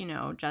gets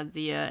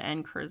Jadzia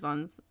and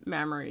Curzon's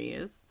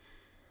memories,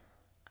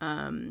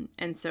 and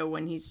so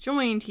when he's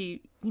joined,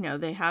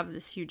 they have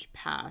this huge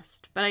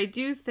past. But I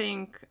do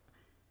think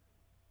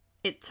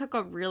it took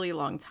a really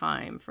long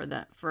time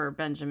for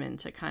Benjamin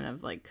to kind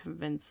of like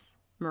convince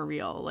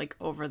Muriel like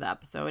over the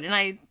episode, and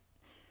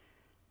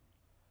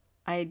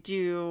I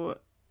do.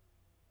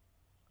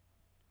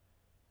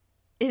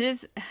 It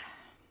is.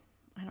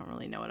 I don't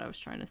really know what I was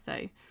trying to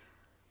say.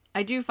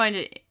 I do find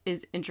it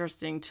is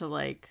interesting to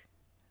like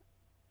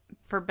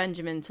for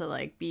Benjamin to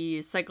like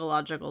be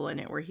psychological in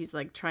it, where he's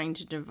like trying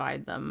to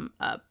divide them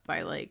up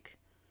by like,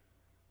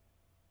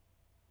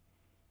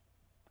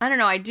 I don't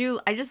know. I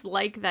just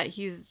like that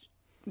he's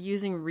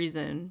using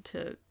reason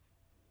to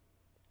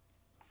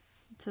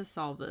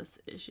solve this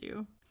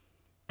issue.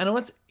 And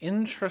what's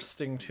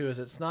interesting too is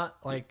it's not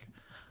like,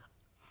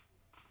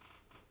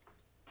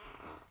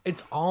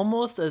 it's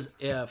almost as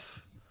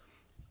if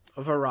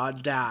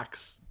Varad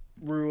Dax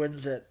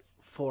ruins it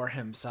for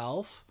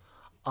himself,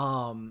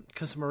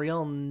 because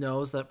Muriel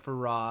knows that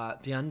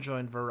Varad, the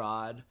unjoined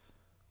Varad,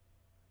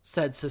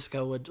 said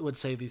Cisco would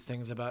say these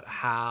things about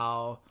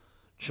how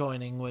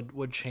joining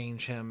would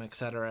change him,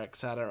 etc.,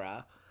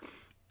 etc.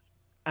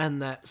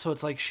 And that, so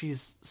it's like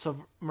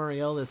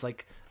Muriel is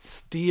like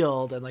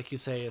steeled and, like you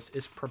say,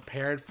 is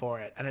prepared for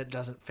it, and it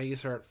doesn't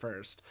faze her at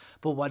first.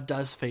 But what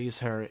does faze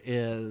her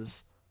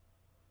is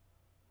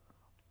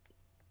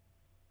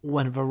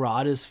when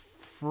Varad is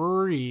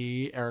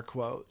free, air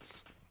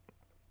quotes,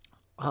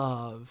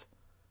 of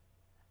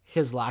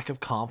his lack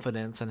of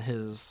confidence and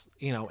his,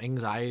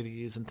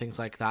 anxieties and things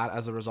like that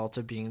as a result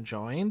of being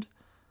joined,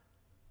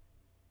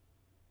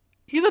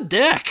 he's a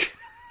dick.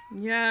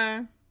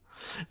 Yeah.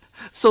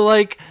 So,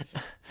 like,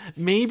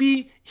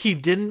 maybe he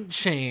didn't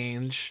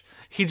change.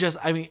 It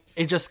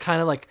just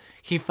kind of like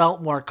he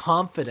felt more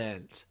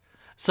confident.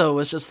 So it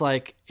was just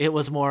like, it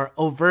was more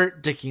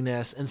overt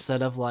dickiness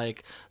instead of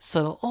like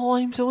subtle, oh,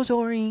 I'm so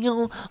sorry.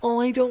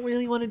 Oh, I don't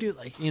really want to do it.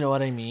 Like, you know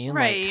what I mean?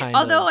 Right. Like,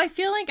 Although I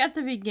feel like at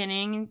the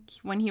beginning,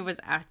 when he was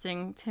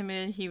acting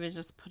timid, he was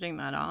just putting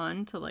that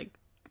on to like,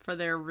 for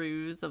their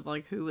ruse of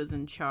like who was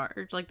in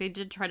charge. Like they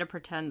did try to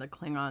pretend the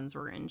Klingons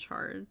were in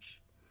charge.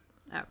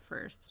 at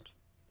first.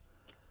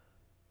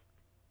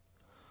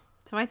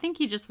 So I think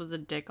he just was a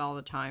dick all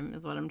the time,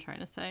 is what I'm trying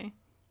to say.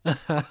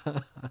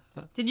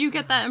 Did you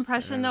get that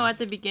impression, though, at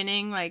the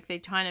beginning? Like, they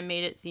kind of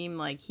made it seem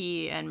like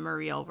he and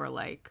Muriel were,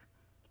 like,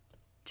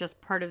 just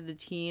part of the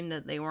team,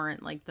 that they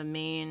weren't, like, the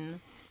main...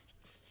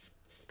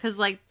 Because,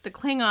 like, the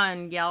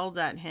Klingon yelled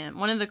at him.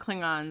 One of the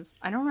Klingons,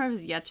 I don't remember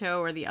if it was Yeto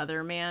or the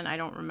other man, I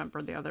don't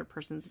remember the other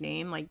person's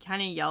name, like,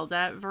 kind of yelled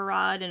at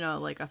Varad in a,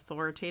 like,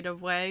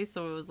 authoritative way.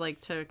 So it was,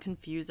 like, to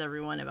confuse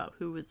everyone about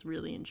who was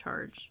really in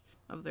charge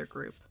of their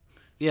group.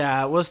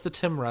 Yeah, it was the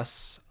Tim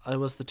Russ. It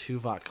was the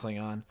Tuvok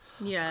Klingon.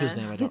 Yeah, whose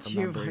name I don't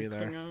remember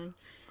either.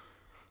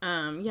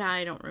 Klingon. Yeah,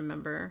 I don't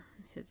remember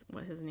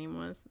what his name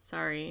was.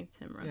 Sorry,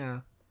 Tim Russ. Yeah,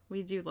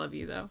 we do love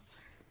you though.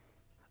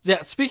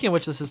 Yeah. Speaking of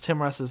which, this is Tim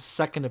Russ's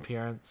second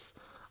appearance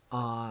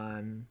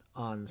on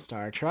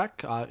Star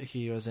Trek.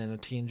 He was in a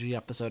TNG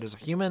episode as a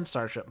human,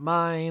 Starship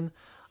Mine.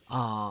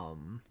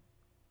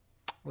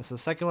 This is the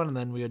second one, and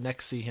then we would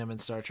next see him in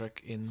Star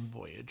Trek in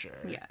Voyager.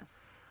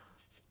 Yes.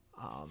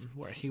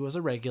 Where he was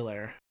a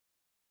regular.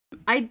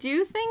 I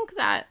do think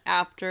that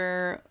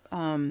after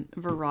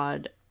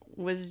Varad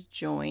was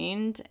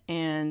joined,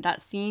 and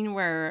that scene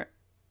where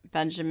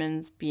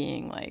Benjamin's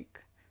being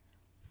like,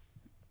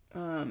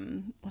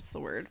 what's the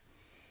word?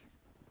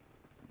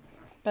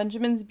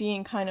 Benjamin's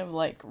being kind of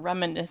like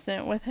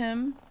reminiscent with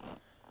him.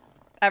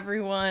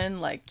 Everyone,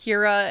 like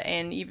Kira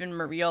and even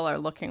Muriel, are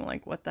looking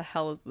like, what the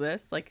hell is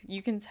this? Like,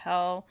 you can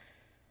tell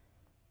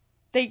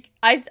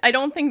I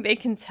don't think they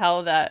can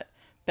tell that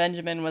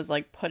Benjamin was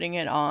like putting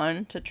it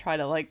on to try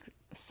to like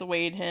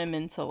sway him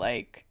into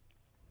like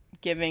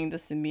giving the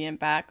symbiont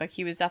back. Like,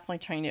 he was definitely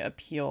trying to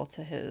appeal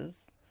to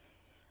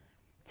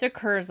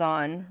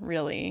Curzon,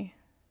 really,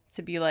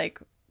 to be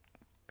like,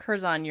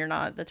 Curzon, you're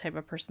not the type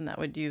of person that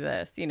would do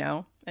this, you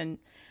know, and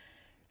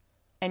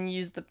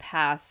use the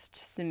past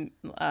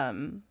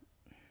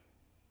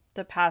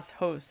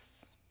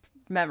host's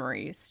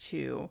memories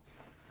to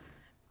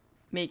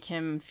make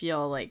him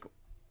feel like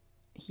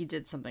he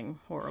did something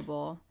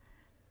horrible.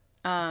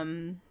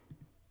 And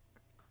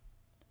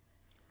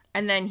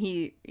then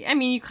you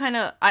kind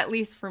of, at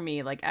least for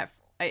me, like,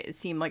 it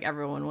seemed like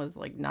everyone was,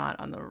 like, not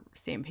on the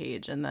same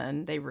page, and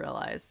then they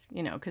realized,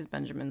 you know, because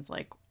Benjamin's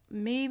like,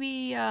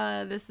 maybe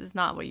this is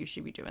not what you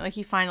should be doing. Like,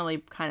 he finally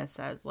kind of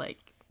says,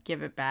 like,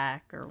 give it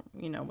back, or,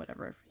 you know,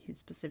 whatever he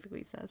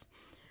specifically says.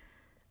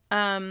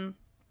 I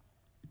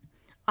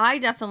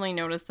definitely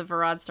noticed that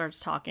Varad starts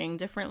talking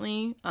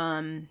differently.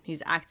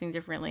 He's acting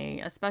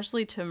differently,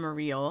 especially to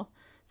Muriel.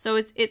 So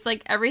it's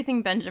like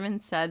everything Benjamin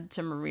said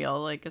to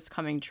Muriel, like, is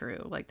coming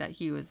true. Like, that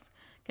he was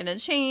gonna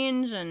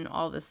change and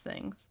all these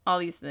things.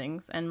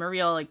 And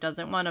Muriel, like,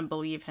 doesn't want to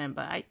believe him,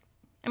 but I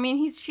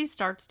mean, she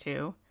starts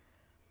to.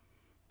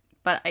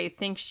 But I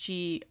think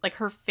she, like,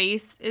 her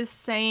face is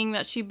saying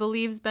that she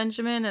believes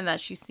Benjamin and that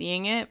she's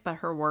seeing it, but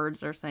her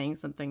words are saying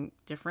something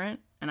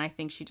different. And I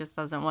think she just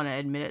doesn't want to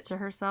admit it to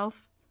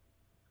herself.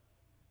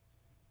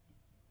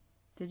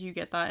 Did you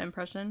get that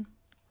impression?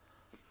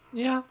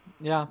 Yeah,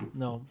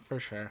 no, for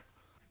sure.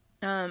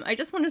 I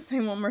just want to say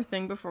one more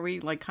thing before we,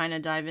 like, kind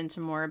of dive into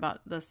more about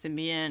the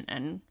symbiont.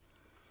 And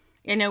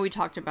I know we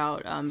talked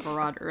about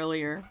Varad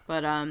earlier,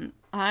 but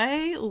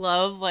I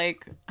love,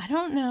 like, I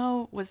don't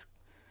know, was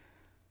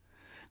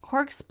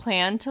Quark's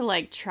plan to,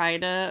 like, try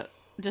to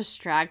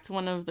distract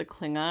one of the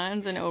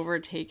Klingons and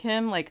overtake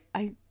him? Like,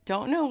 I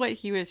don't know what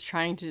he was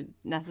trying to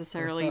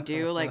necessarily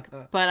do, like,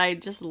 but I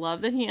just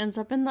love that he ends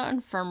up in the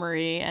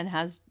infirmary and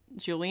has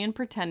Julian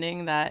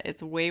pretending that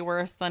it's way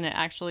worse than it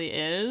actually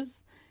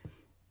is.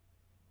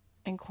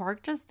 And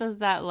Quark just does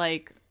that,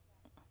 like,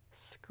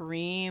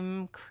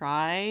 scream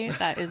cry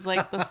that is,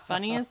 like, the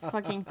funniest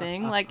fucking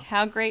thing. Like,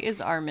 how great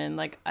is Armin?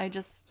 Like, I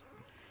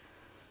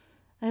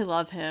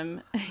love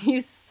him.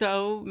 He's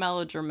so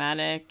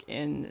melodramatic,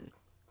 and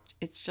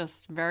it's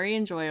just very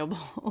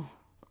enjoyable.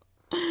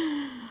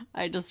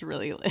 I just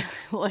really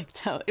liked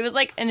how it was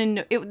like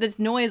this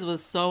noise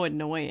was so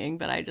annoying,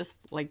 but I just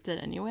liked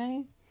it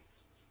anyway.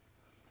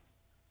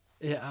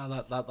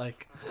 Yeah, that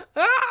like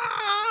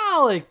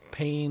like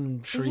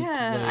pain shriek.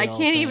 Yeah, I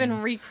can't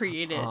even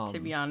recreate it, to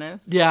be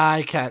honest. Yeah,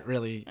 I can't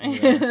really.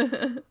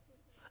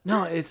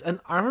 No,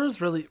 Armin was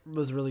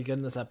really good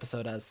in this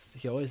episode, as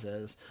he always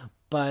is.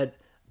 But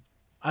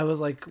I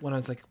was like, when I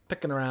was like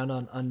picking around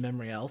on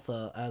Memory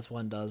Alpha, as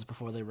one does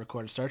before they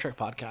record a Star Trek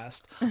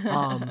podcast.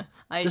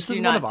 This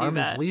is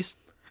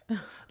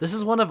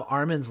one of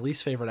Armin's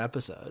least favorite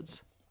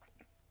episodes.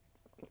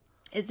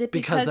 Is it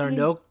because there are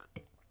no?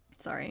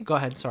 Sorry. Go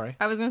ahead. Sorry.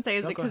 I was gonna say,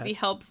 is it because he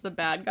helps the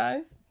bad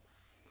guys?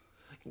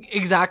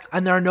 Exactly,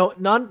 and there are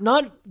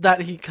not that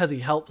because he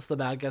helps the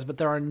bad guys, but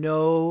there are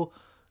no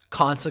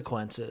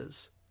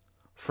consequences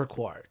for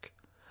Quark,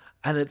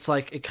 and it's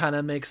like it kind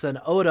of makes then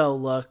Odo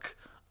look,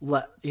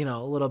 a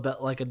little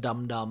bit like a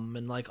dum-dum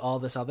and like all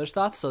this other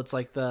stuff. So it's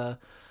like the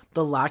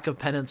lack of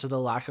penance or the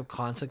lack of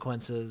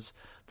consequences,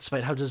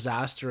 despite how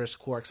disastrous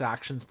Quark's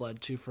actions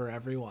led to for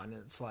everyone.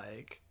 It's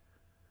like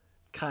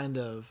kind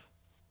of,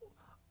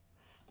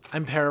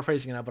 I'm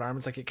paraphrasing it now, but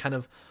Armin's like, it kind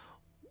of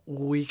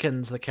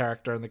weakens the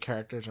character and the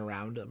characters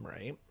around him,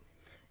 right?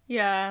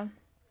 Yeah.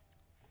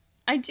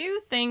 I do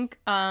think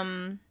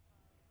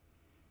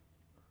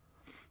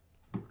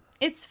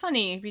it's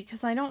funny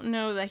because I don't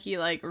know that he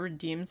like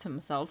redeems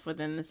himself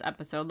within this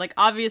episode. Like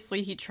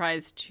obviously he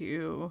tries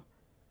to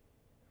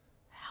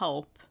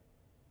help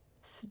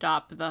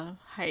stop the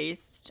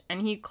heist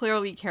and he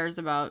clearly cares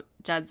about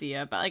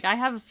Jadzia, but like I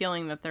have a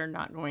feeling that they're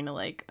not going to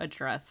like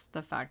address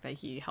the fact that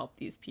he helped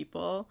these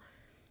people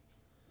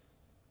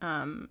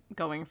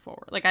going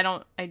forward. Like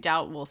I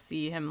doubt we'll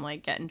see him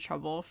like get in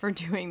trouble for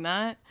doing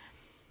that.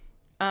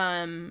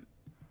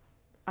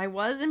 I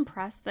was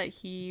impressed that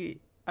he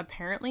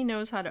apparently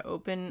knows how to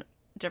open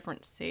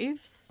different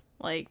safes.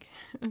 Like,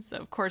 so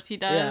of course he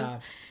does. Yeah.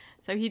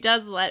 So he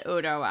does let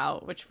Odo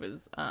out, which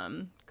was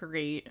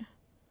great.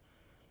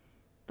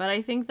 But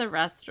I think the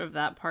rest of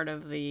that part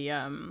of the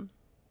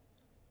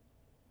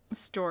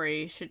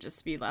story should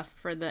just be left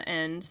for the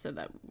end, so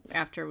that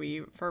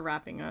for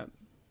wrapping up.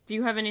 Do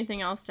you have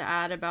anything else to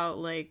add about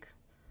like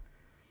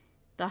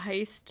the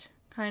heist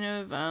kind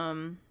of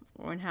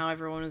and how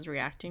everyone was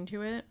reacting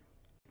to it?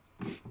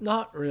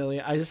 Not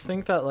really. I just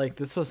think that like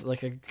this was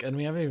like and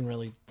we haven't even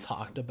really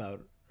talked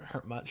about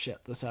her much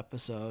yet this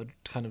episode,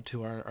 kind of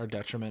to our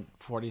detriment,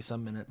 40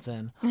 some minutes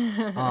in.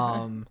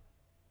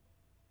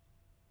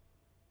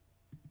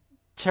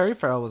 Terry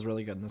Farrell was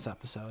really good in this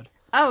episode.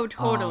 Oh,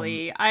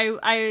 totally. I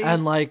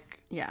and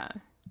like yeah.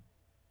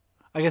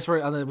 I guess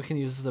we can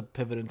use this as a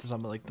pivot into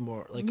some of like the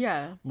more like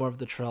more of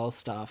the Trill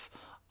stuff.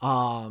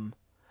 And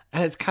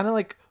it's kind of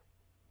like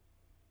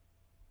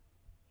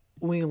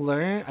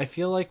I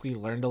feel like we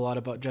learned a lot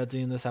about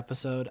Jedzia in this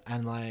episode,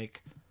 and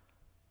like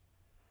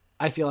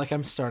I feel like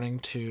I'm starting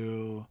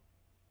to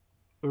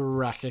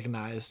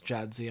recognize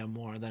Jadzia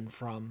more than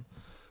from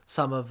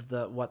some of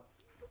the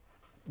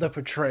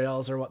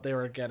portrayals or what they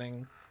were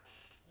getting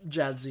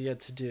Jadzia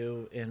to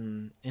do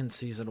in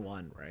season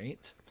 1,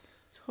 right?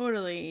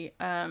 Totally.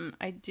 I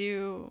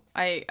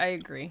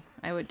agree.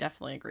 I would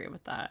definitely agree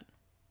with that.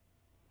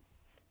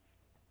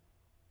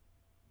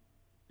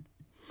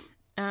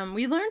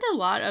 We learned a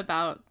lot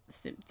about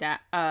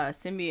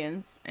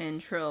symbionts and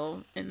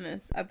Trill in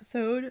this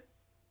episode,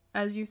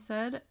 as you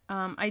said.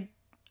 I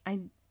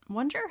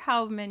wonder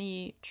how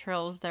many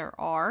Trills there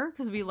are,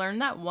 because we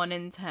learned that 1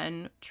 in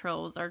 10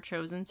 Trills are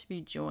chosen to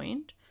be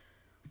joined.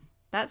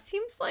 That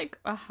seems like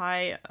a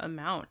high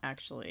amount,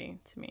 actually,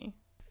 to me.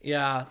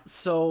 Yeah,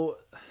 so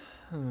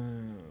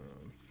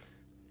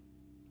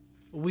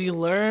we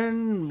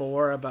learn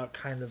more about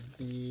kind of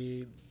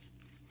the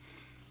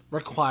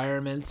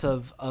requirements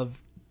of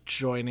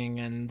joining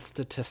and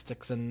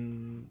statistics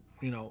and,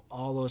 you know,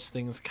 all those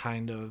things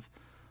kind of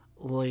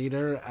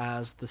later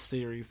as the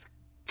series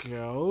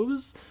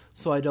goes.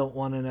 So I don't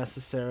want to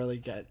necessarily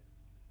get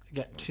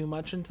too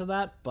much into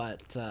that,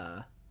 but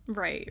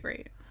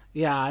Right.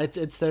 Yeah, I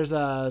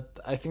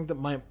think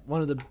that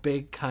one of the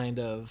big kind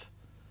of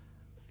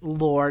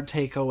lore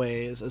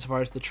takeaways as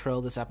far as the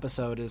Trill this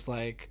episode is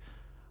like,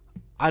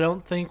 I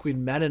don't think we'd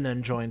met an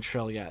unjoined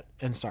Trill yet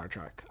in Star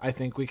Trek. I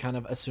think we kind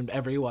of assumed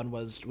everyone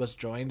was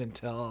joined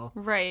until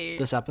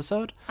this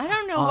episode. I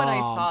don't know what I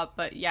thought,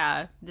 but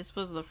yeah, this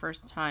was the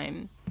first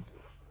time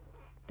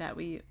that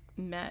we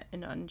met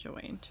an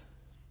unjoined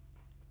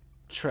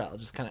Trill,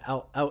 just kind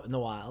of out in the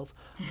wild.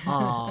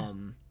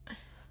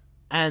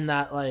 And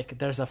that like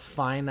there's a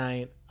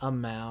finite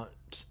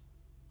amount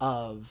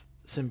of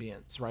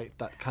symbionts, right?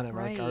 That kind of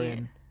like are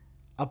in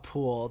a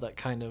pool that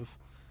kind of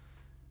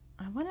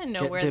I want to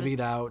know where divvied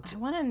out. I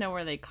want to know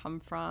where they come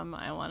from.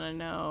 I want to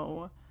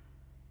know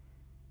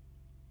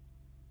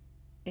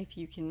if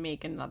you can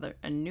make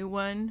a new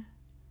one.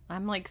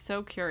 I'm like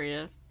so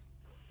curious.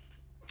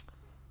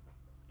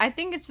 I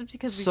think it's just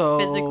because we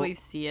physically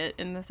see it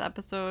in this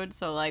episode.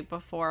 So like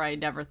before I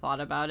never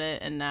thought about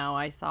it, and now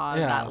I saw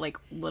that like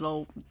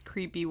little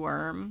creepy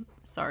worm.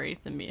 Sorry,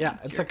 symbionts. Yeah,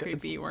 it's like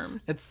creepy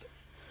worms. It's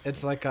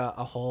like a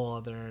whole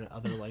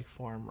other life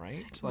form,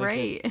 right? Like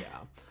right.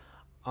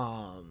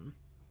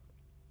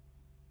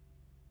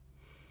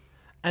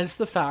 And it's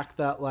the fact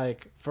that,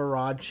 like,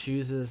 Farad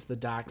chooses the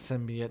Dax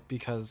symbiote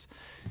because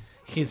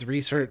he's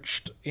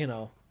researched, you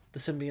know, the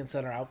symbionts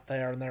that are out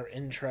there and their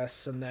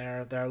interests and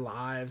their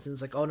lives. And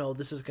it's like, oh, no,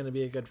 this is going to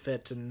be a good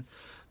fit. And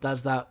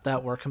does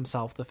that work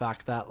himself. The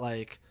fact that,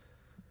 like,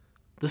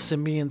 the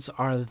symbionts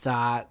are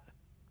that,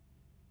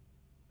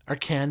 or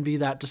can be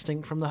that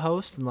distinct from the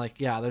host. And, like,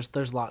 yeah,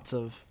 there's lots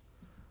of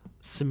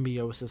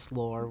symbiosis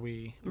lore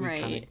we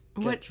kind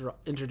of get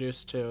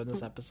introduced to in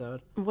this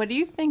episode. What do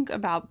you think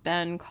about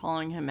Ben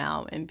calling him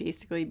out and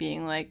basically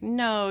being like,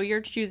 no,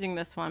 you're choosing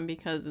this one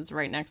because it's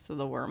right next to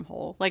the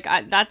wormhole? Like,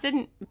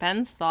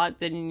 Ben's thought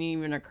didn't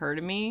even occur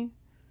to me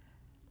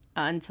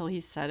until he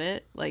said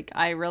it. Like,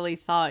 I really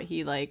thought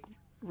he like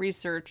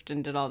researched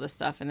and did all this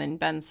stuff, and then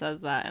Ben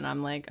says that and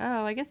I'm like,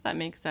 oh, I guess that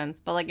makes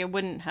sense. But like, it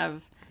wouldn't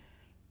have.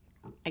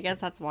 I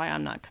guess that's why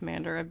I'm not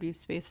commander of Deep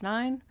Space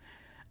Nine.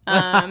 But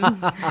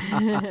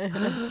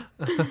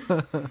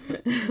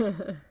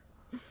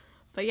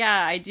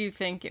yeah, I do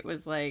think it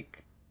was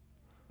like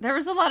there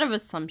was a lot of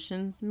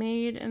assumptions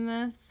made in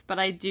this, but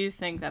I do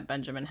think that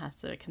Benjamin has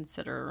to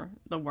consider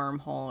the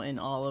wormhole in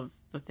all of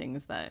the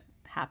things that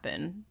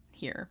happen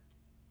here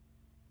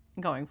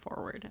going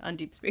forward on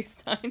Deep Space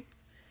Nine.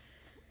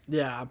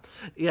 Yeah.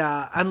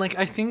 And like,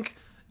 I think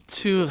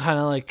to kind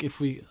of like, if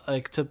we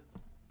like to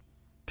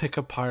pick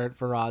apart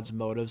Varad's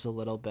motives a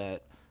little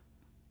bit,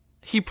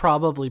 he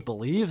probably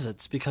believes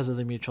it's because of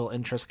the mutual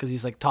interest, because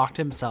he's like talked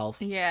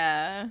himself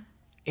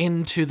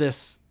into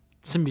this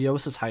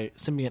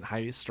symbiont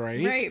heist,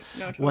 right? Right.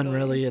 No, totally. When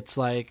really it's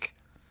like,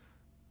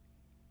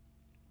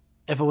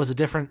 if it was a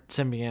different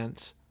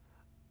symbiont,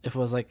 if it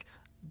was like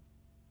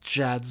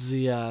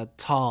Jadzia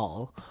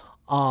Tal,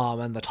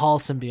 and the Tal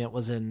symbiont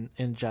was in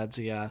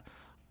Jadzia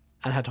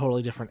and had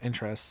totally different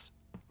interests,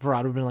 Varad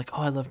would have been like,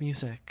 oh, I love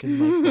music, and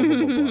like blah,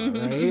 blah, blah,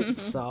 blah, right?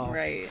 So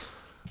right.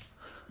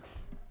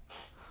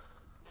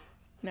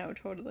 No,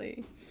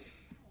 totally.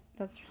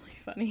 That's really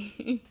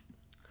funny.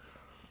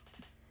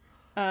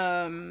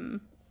 I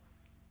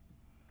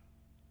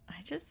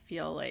just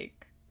feel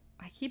like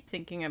I keep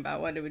thinking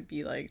about what it would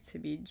be like to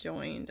be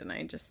joined, and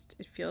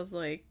it feels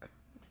like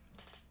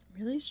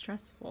really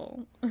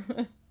stressful.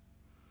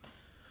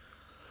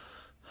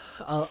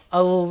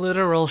 a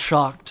literal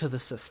shock to the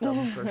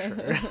system for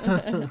sure.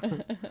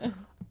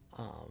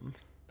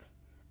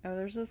 Oh,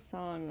 there's a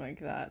song like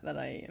that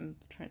I am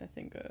trying to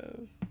think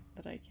of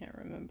that I can't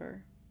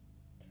remember.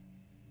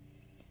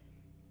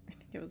 I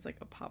think it was like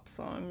a pop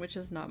song, which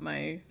is not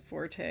my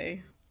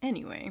forte.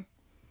 Anyway,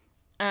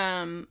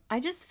 I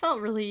just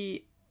felt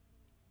really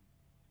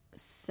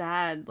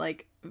sad.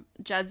 Like,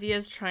 Jadzia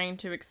is trying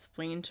to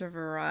explain to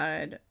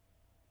Varad,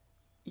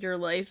 your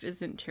life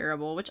isn't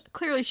terrible, which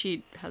clearly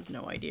she has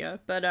no idea.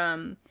 But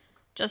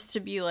just to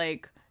be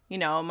like, you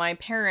know, my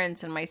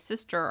parents and my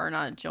sister are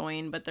not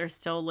joined, but they're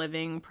still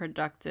living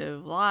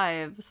productive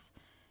lives.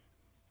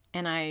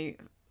 And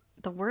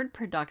the word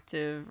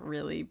productive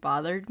really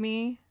bothered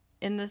me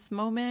in this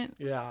moment.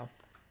 Yeah.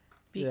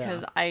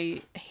 Because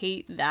I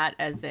hate that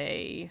as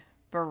a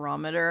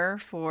barometer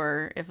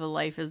for if a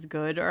life is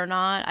good or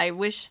not. I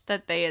wish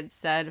that they had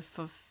said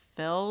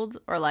fulfilled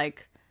or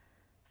like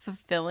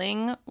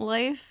fulfilling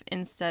life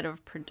instead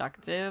of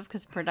productive,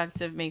 because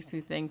productive makes me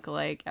think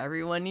like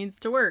everyone needs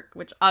to work,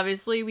 which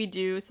obviously we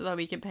do so that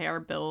we can pay our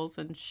bills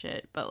and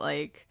shit, but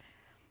like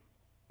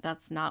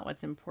that's not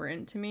what's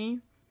important to me.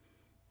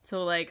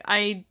 So like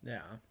I'm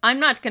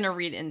not gonna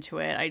read into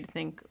it, I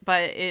think,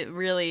 but it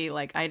really,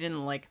 like, I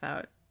didn't like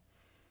that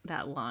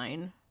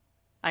line.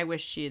 I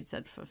wish she had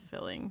said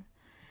fulfilling,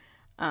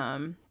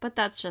 but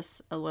that's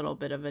just a little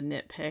bit of a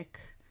nitpick.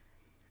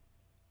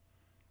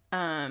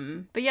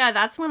 But yeah,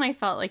 that's when I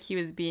felt like he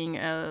was being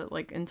a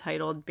like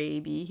entitled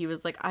baby. He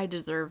was like, I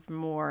deserve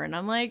more, and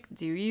I'm like,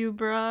 do you,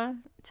 bruh?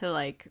 To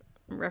like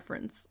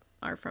reference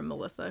our friend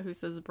Melissa, who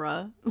says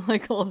bruh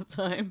like all the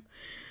time.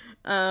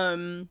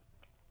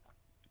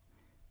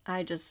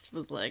 I just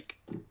was like,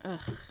 ugh.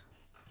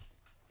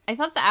 I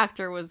thought the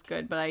actor was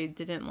good, but I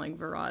didn't like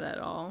Varad at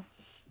all.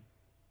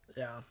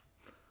 Yeah.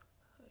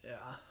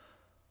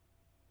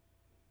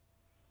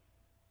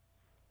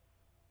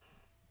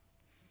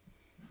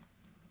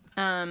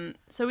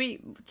 So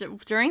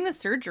during the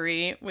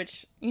surgery,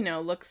 which, you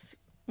know,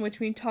 which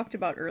we talked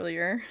about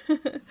earlier,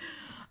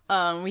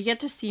 we get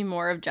to see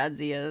more of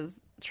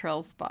Jadzia's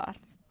trail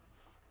spots.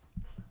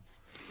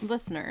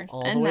 Listeners,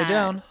 all the way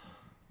down.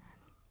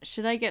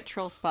 Should I get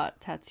trail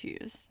spot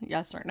tattoos?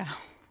 Yes or no?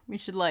 We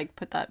should like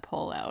put that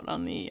poll out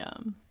on the,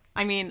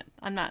 I mean,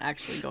 I'm not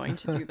actually going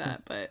to do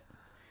that, but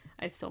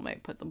I still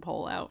might put the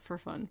poll out for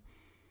fun.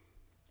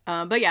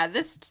 But yeah,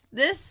 this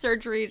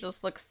surgery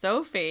just looks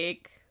so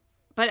fake.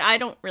 But I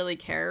don't really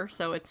care,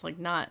 so it's like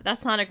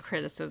that's not a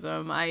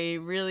criticism. I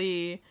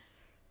really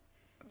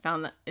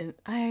found that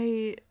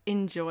I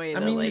enjoy it.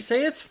 I mean, you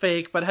say it's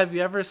fake, but have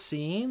you ever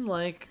seen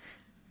like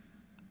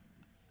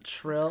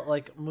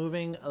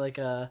moving like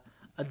a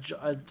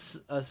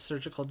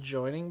surgical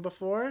joining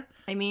before?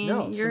 I mean,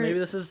 no. So maybe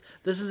this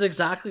is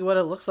exactly what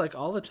it looks like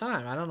all the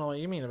time. I don't know what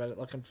you mean about it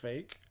looking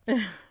fake.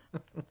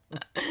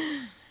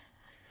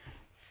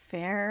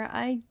 Fair,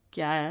 I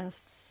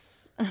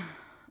guess.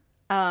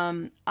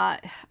 I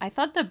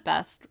thought the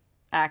best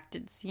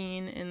acted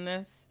scene in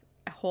this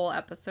whole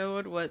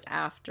episode was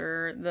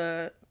after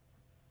the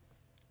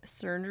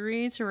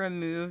surgery to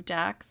remove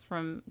Dax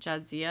from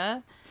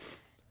Jadzia,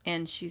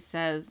 and she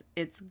says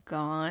it's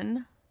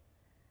gone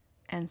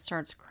and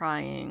starts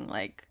crying,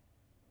 like,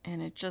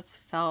 and it just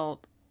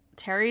felt,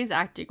 Terry's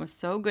acting was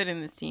so good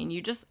in the scene.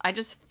 I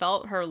just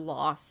felt her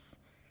loss.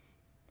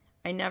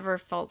 I never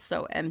felt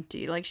so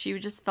empty. Like, she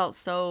just felt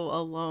so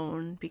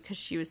alone because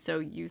she was so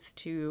used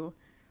to,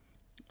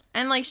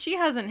 and like, she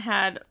hasn't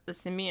had a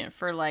symbiont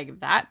for like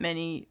that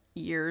many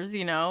years,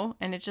 you know?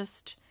 And it's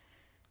just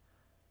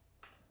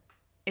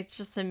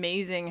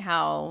amazing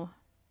how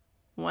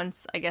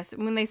once, I guess,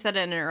 when they said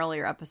it in an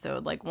earlier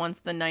episode, like once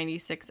the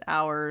 96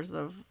 hours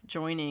of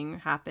joining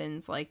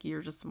happens, like you're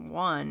just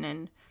one,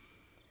 and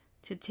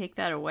to take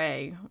that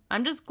away,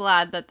 I'm just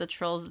glad that the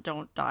Trills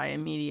don't die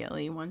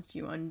immediately once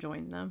you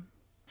unjoin them.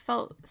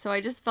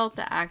 just felt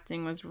the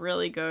acting was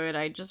really good.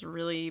 I just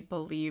really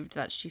believed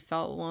that she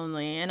felt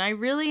lonely, and I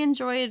really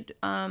enjoyed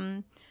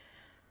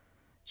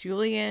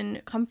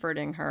Julian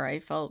comforting her. I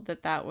felt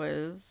that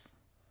was,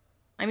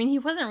 I mean, he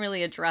wasn't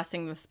really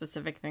addressing the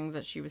specific things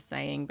that she was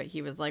saying, but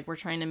he was like, we're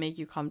trying to make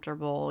you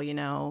comfortable, you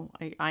know,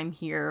 I'm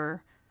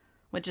here,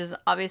 which is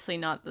obviously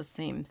not the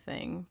same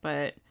thing,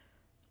 but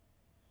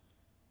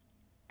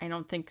I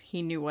don't think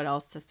he knew what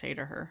else to say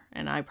to her,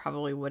 and I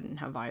probably wouldn't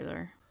have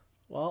either.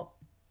 Well,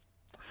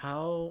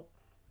 how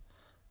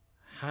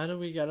do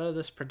we get out of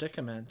this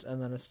predicament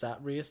and then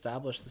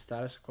reestablish the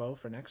status quo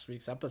for next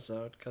week's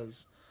episode?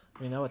 Because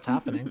we know what's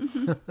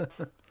happening.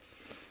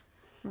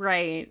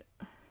 Right.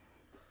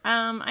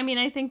 I mean,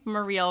 I think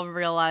Muriel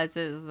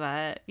realizes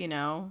that, you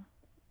know,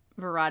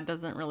 Varad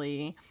doesn't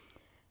really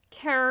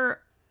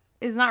care,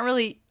 is not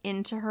really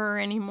into her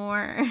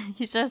anymore.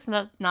 He's just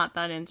not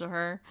that into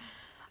her.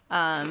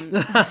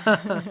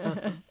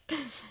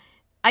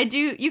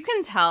 You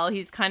can tell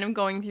he's kind of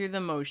going through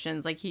the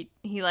motions. Like he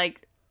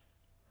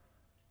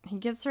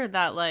gives her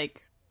that,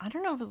 like, I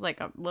don't know if it's like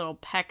a little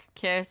peck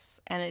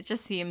kiss, and it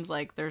just seems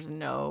like there's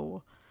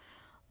no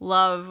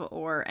love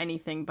or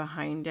anything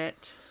behind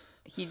it.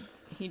 He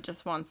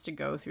just wants to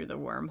go through the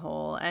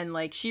wormhole, and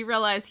like she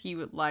realized he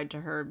lied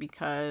to her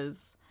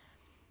because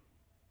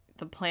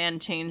the plan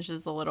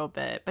changes a little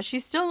bit, but she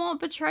still won't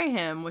betray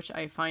him, which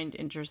I find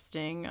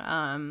interesting.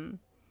 I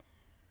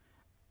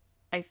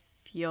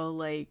feel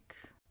like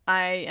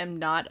I am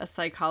not a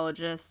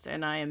psychologist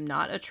and I am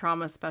not a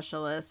trauma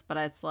specialist, but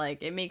it's like,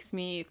 it makes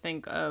me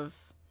think of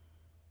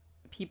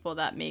people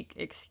that make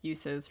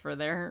excuses for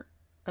their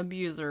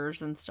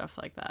abusers and stuff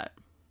like that.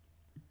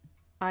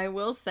 I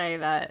will say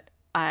that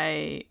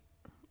on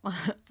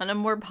a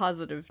more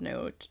positive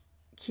note,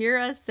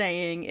 Kira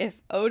saying,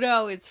 if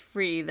Odo is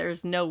free,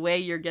 there's no way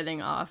you're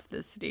getting off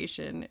this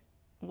station.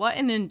 What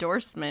an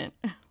endorsement.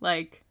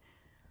 Like,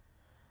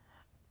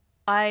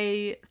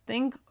 I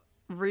think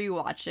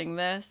rewatching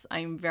this,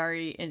 I'm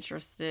very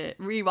interested.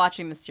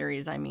 Rewatching the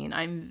series, I mean,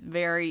 I'm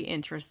very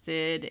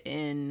interested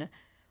in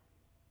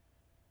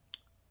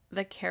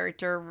the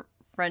character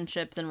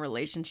friendships and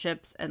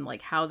relationships and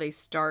like how they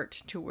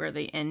start to where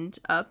they end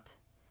up.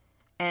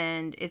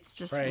 And it's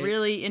just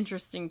really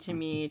interesting to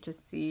me to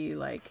see,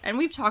 like, and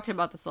we've talked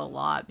about this a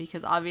lot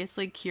because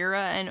obviously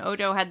Kira and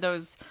Odo had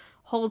those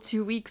whole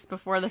 2 weeks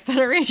before the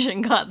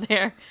Federation got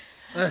there.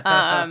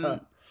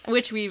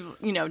 Which we've,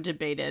 you know,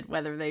 debated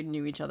whether they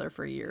knew each other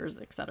for years,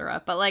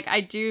 etc. But, like,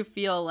 I do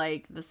feel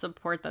like the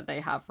support that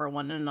they have for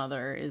one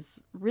another is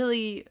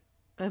really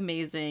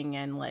amazing.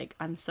 And, like,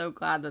 I'm so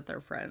glad that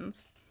they're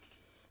friends.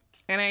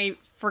 And I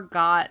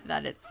forgot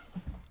that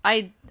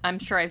I'm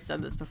sure I've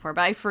said this before,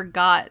 but I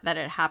forgot that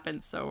it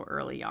happened so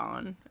early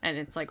on. And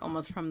it's, like,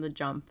 almost from the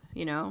jump,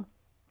 you know?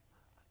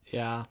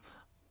 Yeah.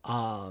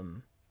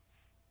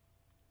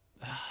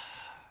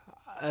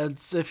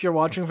 It's, if you're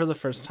watching for the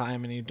first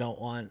time and you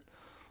don't want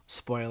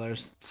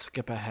spoilers,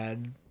 skip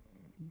ahead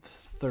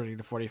 30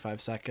 to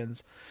 45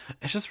 seconds.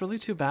 It's just really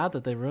too bad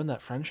that they ruined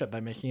that friendship by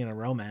making it a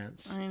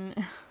romance.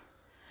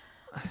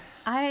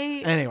 Anyways,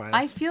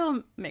 I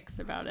feel mixed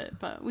about it,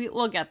 but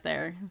we'll get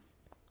there.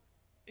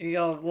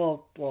 Yeah,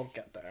 we'll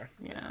get there.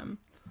 Yeah.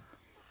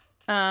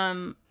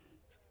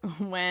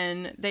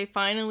 When they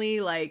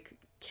finally like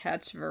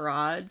catch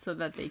Varad so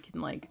that they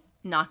can like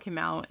knock him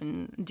out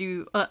and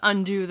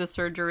undo the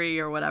surgery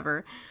or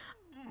whatever.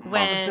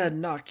 Mama said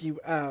knock you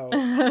out.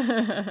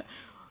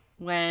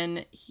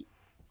 when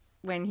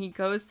he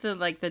goes to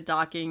like the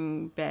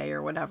docking bay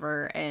or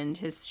whatever, and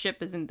his ship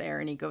isn't there,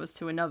 and he goes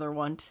to another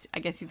one. I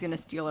guess he's gonna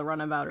steal a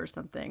runabout or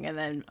something. And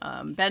then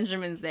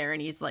Benjamin's there,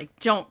 and he's like,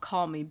 "Don't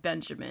call me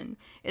Benjamin."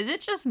 Is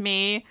it just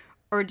me,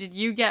 or did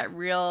you get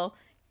real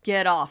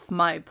 "get off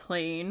my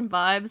plane"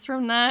 vibes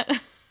from that?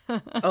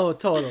 Oh,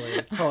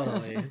 totally.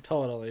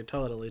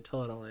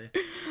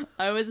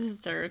 I was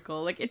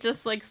hysterical. Like, it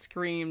just, like,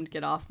 screamed,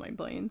 "Get off my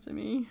plane" to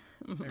me.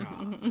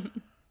 Yeah.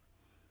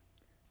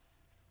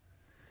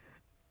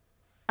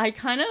 I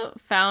kind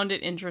of found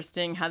it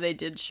interesting how they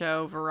did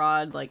show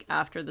Varad, like,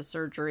 after the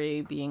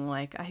surgery being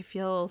like, "I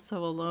feel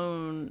so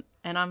alone."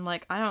 And I'm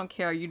like, I don't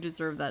care. You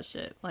deserve that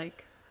shit.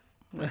 Like,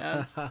 what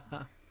else?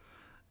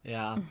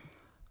 Yeah.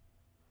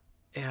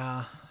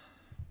 Yeah.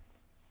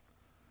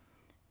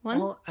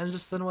 Well, and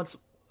just then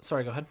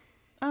sorry, go ahead.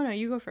 Oh, no,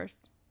 you go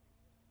first.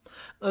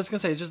 I was going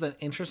to say, it's just that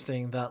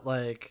interesting that,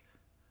 like,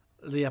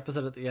 the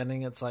episode at the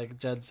ending, it's like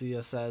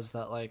Jadzia says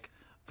that, like,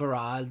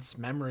 Varad's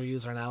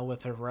memories are now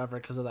with her forever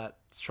because of that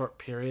short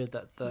period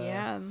that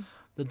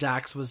the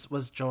Dax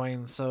was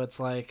joined. So it's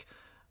like,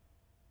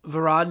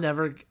 Varad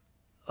never,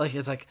 like,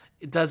 it's like,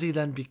 does he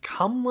then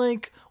become,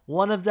 like,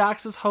 one of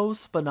Dax's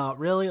hosts, but not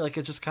really? Like,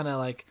 it's just kind of,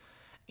 like,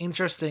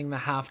 interesting to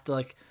have to,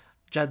 like,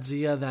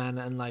 Jadzia then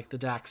and like the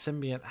Dax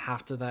symbiont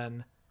have to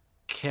then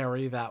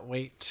carry that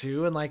weight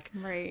too, and like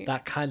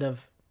that kind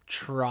of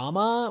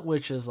trauma,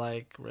 which is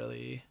like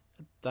really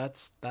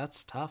that's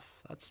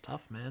tough. That's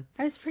tough, man.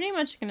 I was pretty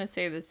much gonna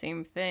say the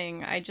same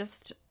thing.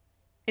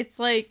 It's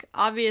like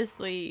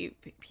obviously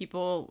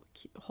people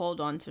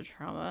hold on to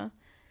trauma,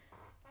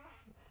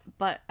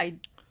 But I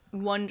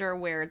wonder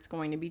where it's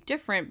going to be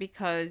different,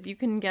 because you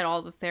can get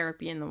all the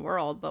therapy in the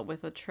world, but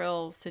with a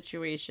Trill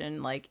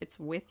situation, like, it's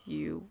with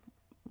you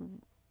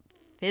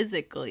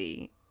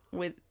physically,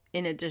 with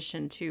in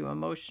addition to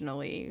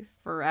emotionally,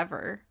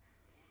 forever.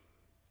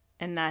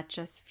 And that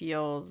just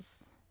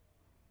feels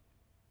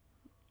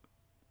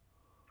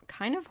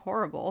kind of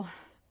horrible.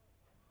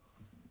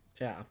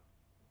 Yeah.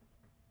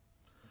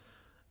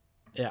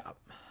 Yeah.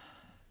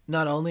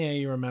 Not only are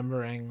you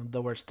remembering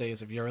the worst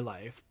days of your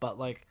life, but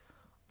like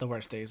the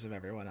worst days of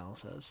everyone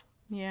else's.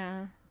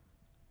 Yeah.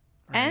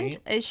 Right?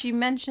 And she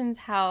mentions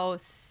how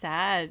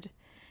sad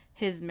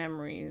his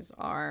memories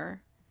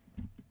are.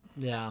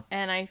 Yeah.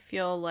 And I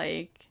feel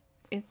like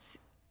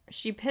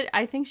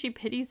I think she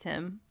pities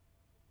him,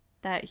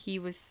 that he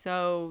was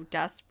so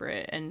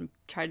desperate and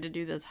tried to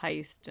do this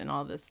heist and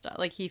all this stuff.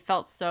 Like, he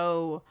felt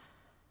so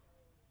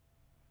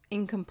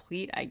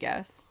incomplete, I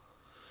guess.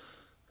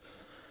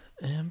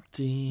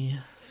 Empty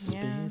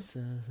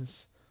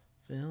spaces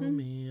fill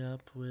me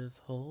up with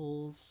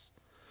holes.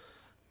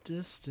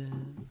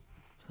 Distant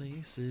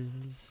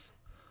places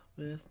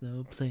with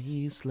no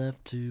place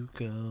left to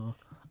go.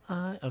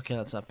 Okay,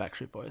 that's not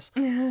Backstreet Boys.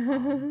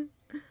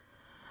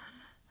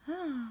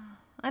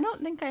 I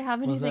don't think I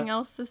have anything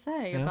else to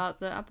say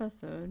about the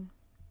episode.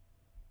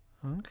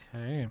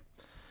 Okay.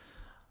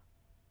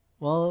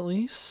 Well, at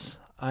least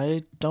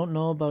I don't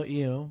know about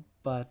you,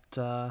 but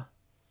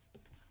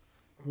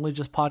we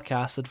just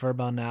podcasted for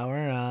about an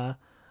hour.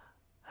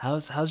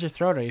 How's your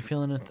throat? Are you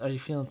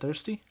feeling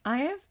thirsty?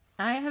 I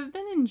have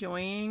been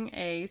enjoying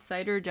a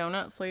cider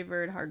donut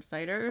flavored hard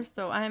cider,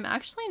 so I'm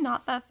actually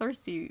not that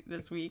thirsty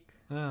this week.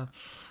 Yeah.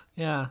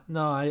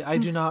 No, I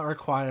do not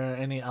require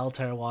any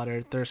Altair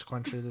water thirst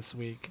quencher this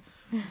week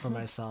for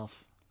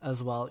myself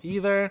as well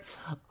either.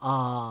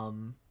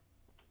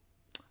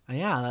 Yeah,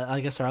 I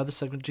guess our other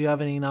segment. Do you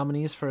have any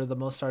nominees for the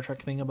most Star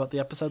Trek thing about the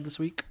episode this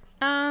week?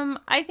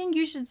 I think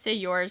you should say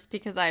yours,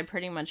 because I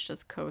pretty much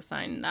just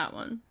co-signed that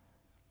one.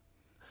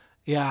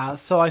 Yeah,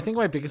 so I think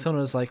my biggest one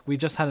was like we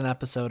just had an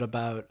episode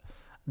about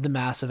the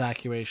mass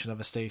evacuation of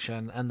a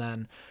station, and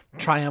then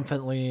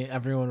triumphantly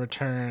everyone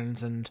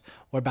returns and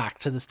we're back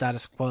to the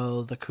status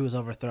quo, the coup's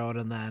overthrown,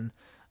 and then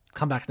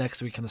come back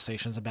next week and the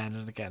station's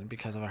abandoned again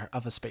because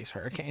of a space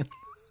hurricane.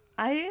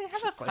 I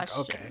have a question. Like,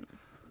 okay.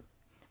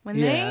 When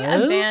they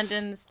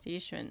abandon the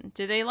station,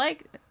 do they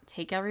like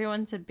take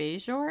everyone to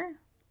Bajor?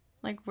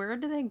 Like, where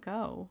do they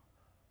go?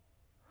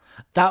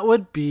 That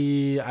would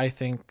be, I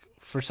think,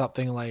 for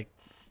something like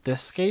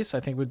this case, I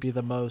think would be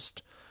the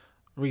most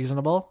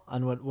reasonable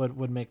and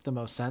would make the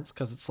most sense,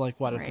 because it's like,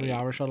 what, a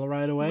 3-hour shuttle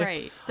ride away?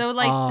 Right. So,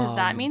 like, does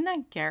that mean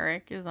that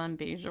Garrick is on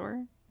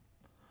Bajor?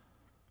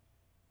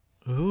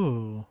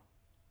 Ooh.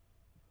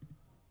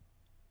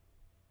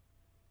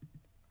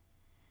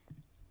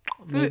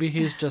 Maybe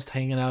he's just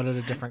hanging out at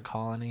a different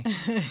colony.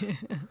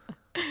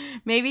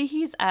 Maybe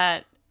he's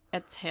at a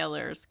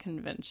Taylor's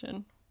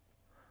convention.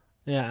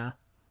 Yeah.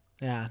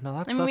 Yeah. No,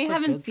 that's. I mean, we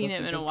haven't seen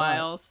him in a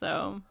while, thought.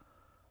 so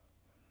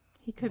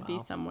he could be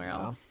somewhere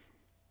else.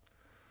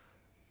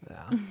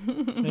 Yeah.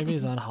 Maybe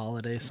he's on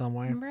holiday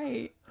somewhere.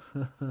 Right.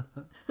 I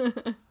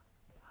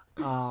want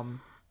to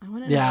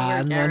know yeah, where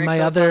and Garrick then my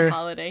goes other on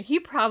holiday. He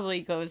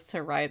probably goes to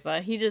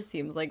Ryza. He just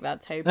seems like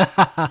that type.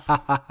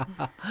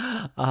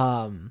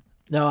 No,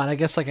 and I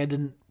guess like I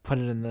didn't put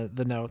it in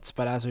the notes,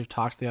 but as we've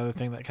talked, the other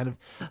thing that kind of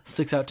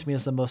sticks out to me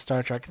as the most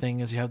Star Trek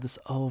thing is you have this,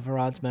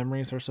 Varad's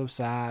memories are so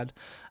sad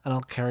and I'll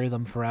carry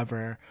them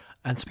forever.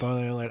 And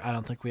spoiler alert, I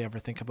don't think we ever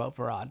think about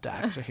Varad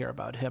Dax or hear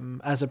about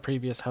him as a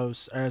previous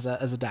host or as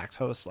a Dax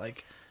host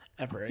like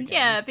ever again.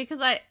 Yeah,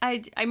 because I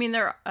don't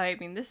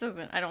think this is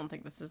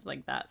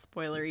like that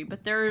spoilery,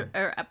 but there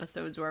are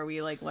episodes where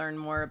we like learn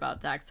more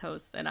about Dax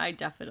hosts, and I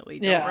definitely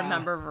don't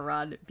remember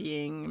Varad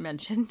being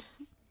mentioned.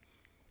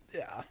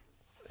 Yeah.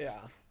 Yeah.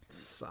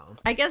 So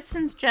I guess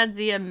since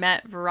Jadzia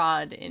met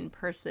Varad in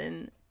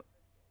person,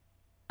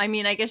 I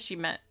mean, I guess she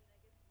met.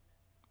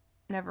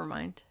 Never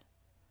mind.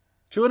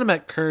 She would have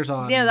met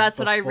Curzon. Yeah, that's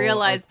what I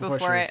realized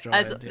before it.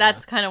 Joined,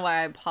 that's kind of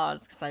why I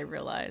paused, because I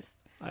realized.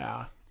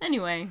 Yeah.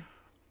 Anyway.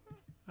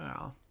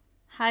 Yeah.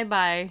 Hi,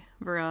 bye,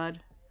 Varad.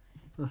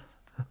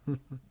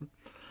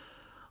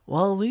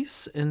 Well,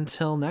 Elise,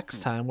 until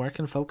next time, where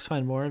can folks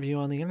find more of you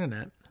on the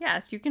internet?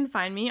 Yes, you can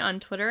find me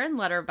on Twitter and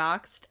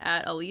Letterboxd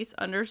at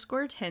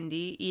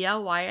Elise_Tendi,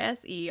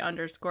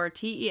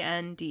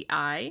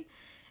 ELYSE_TENDI.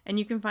 And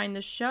you can find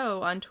the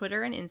show on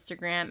Twitter and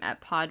Instagram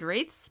at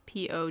Podrates,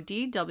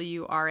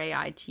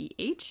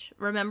 PODWRAITH.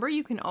 Remember,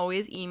 you can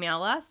always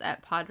email us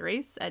at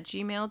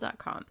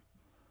podrates@gmail.com.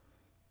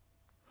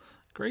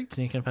 Great.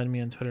 And you can find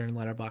me on Twitter and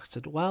Letterboxd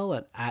as well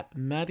at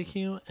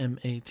Mattyhugh,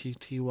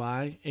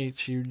 MATTYHUGH.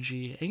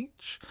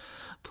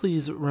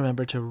 Please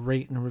remember to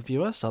rate and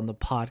review us on the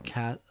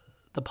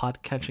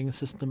podcatching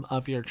system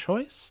of your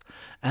choice.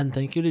 And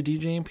thank you to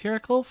DJ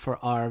Empirical for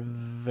our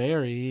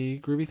very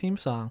groovy theme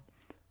song.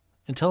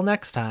 Until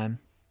next time,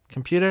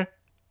 computer,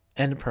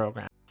 end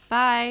program.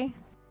 Bye.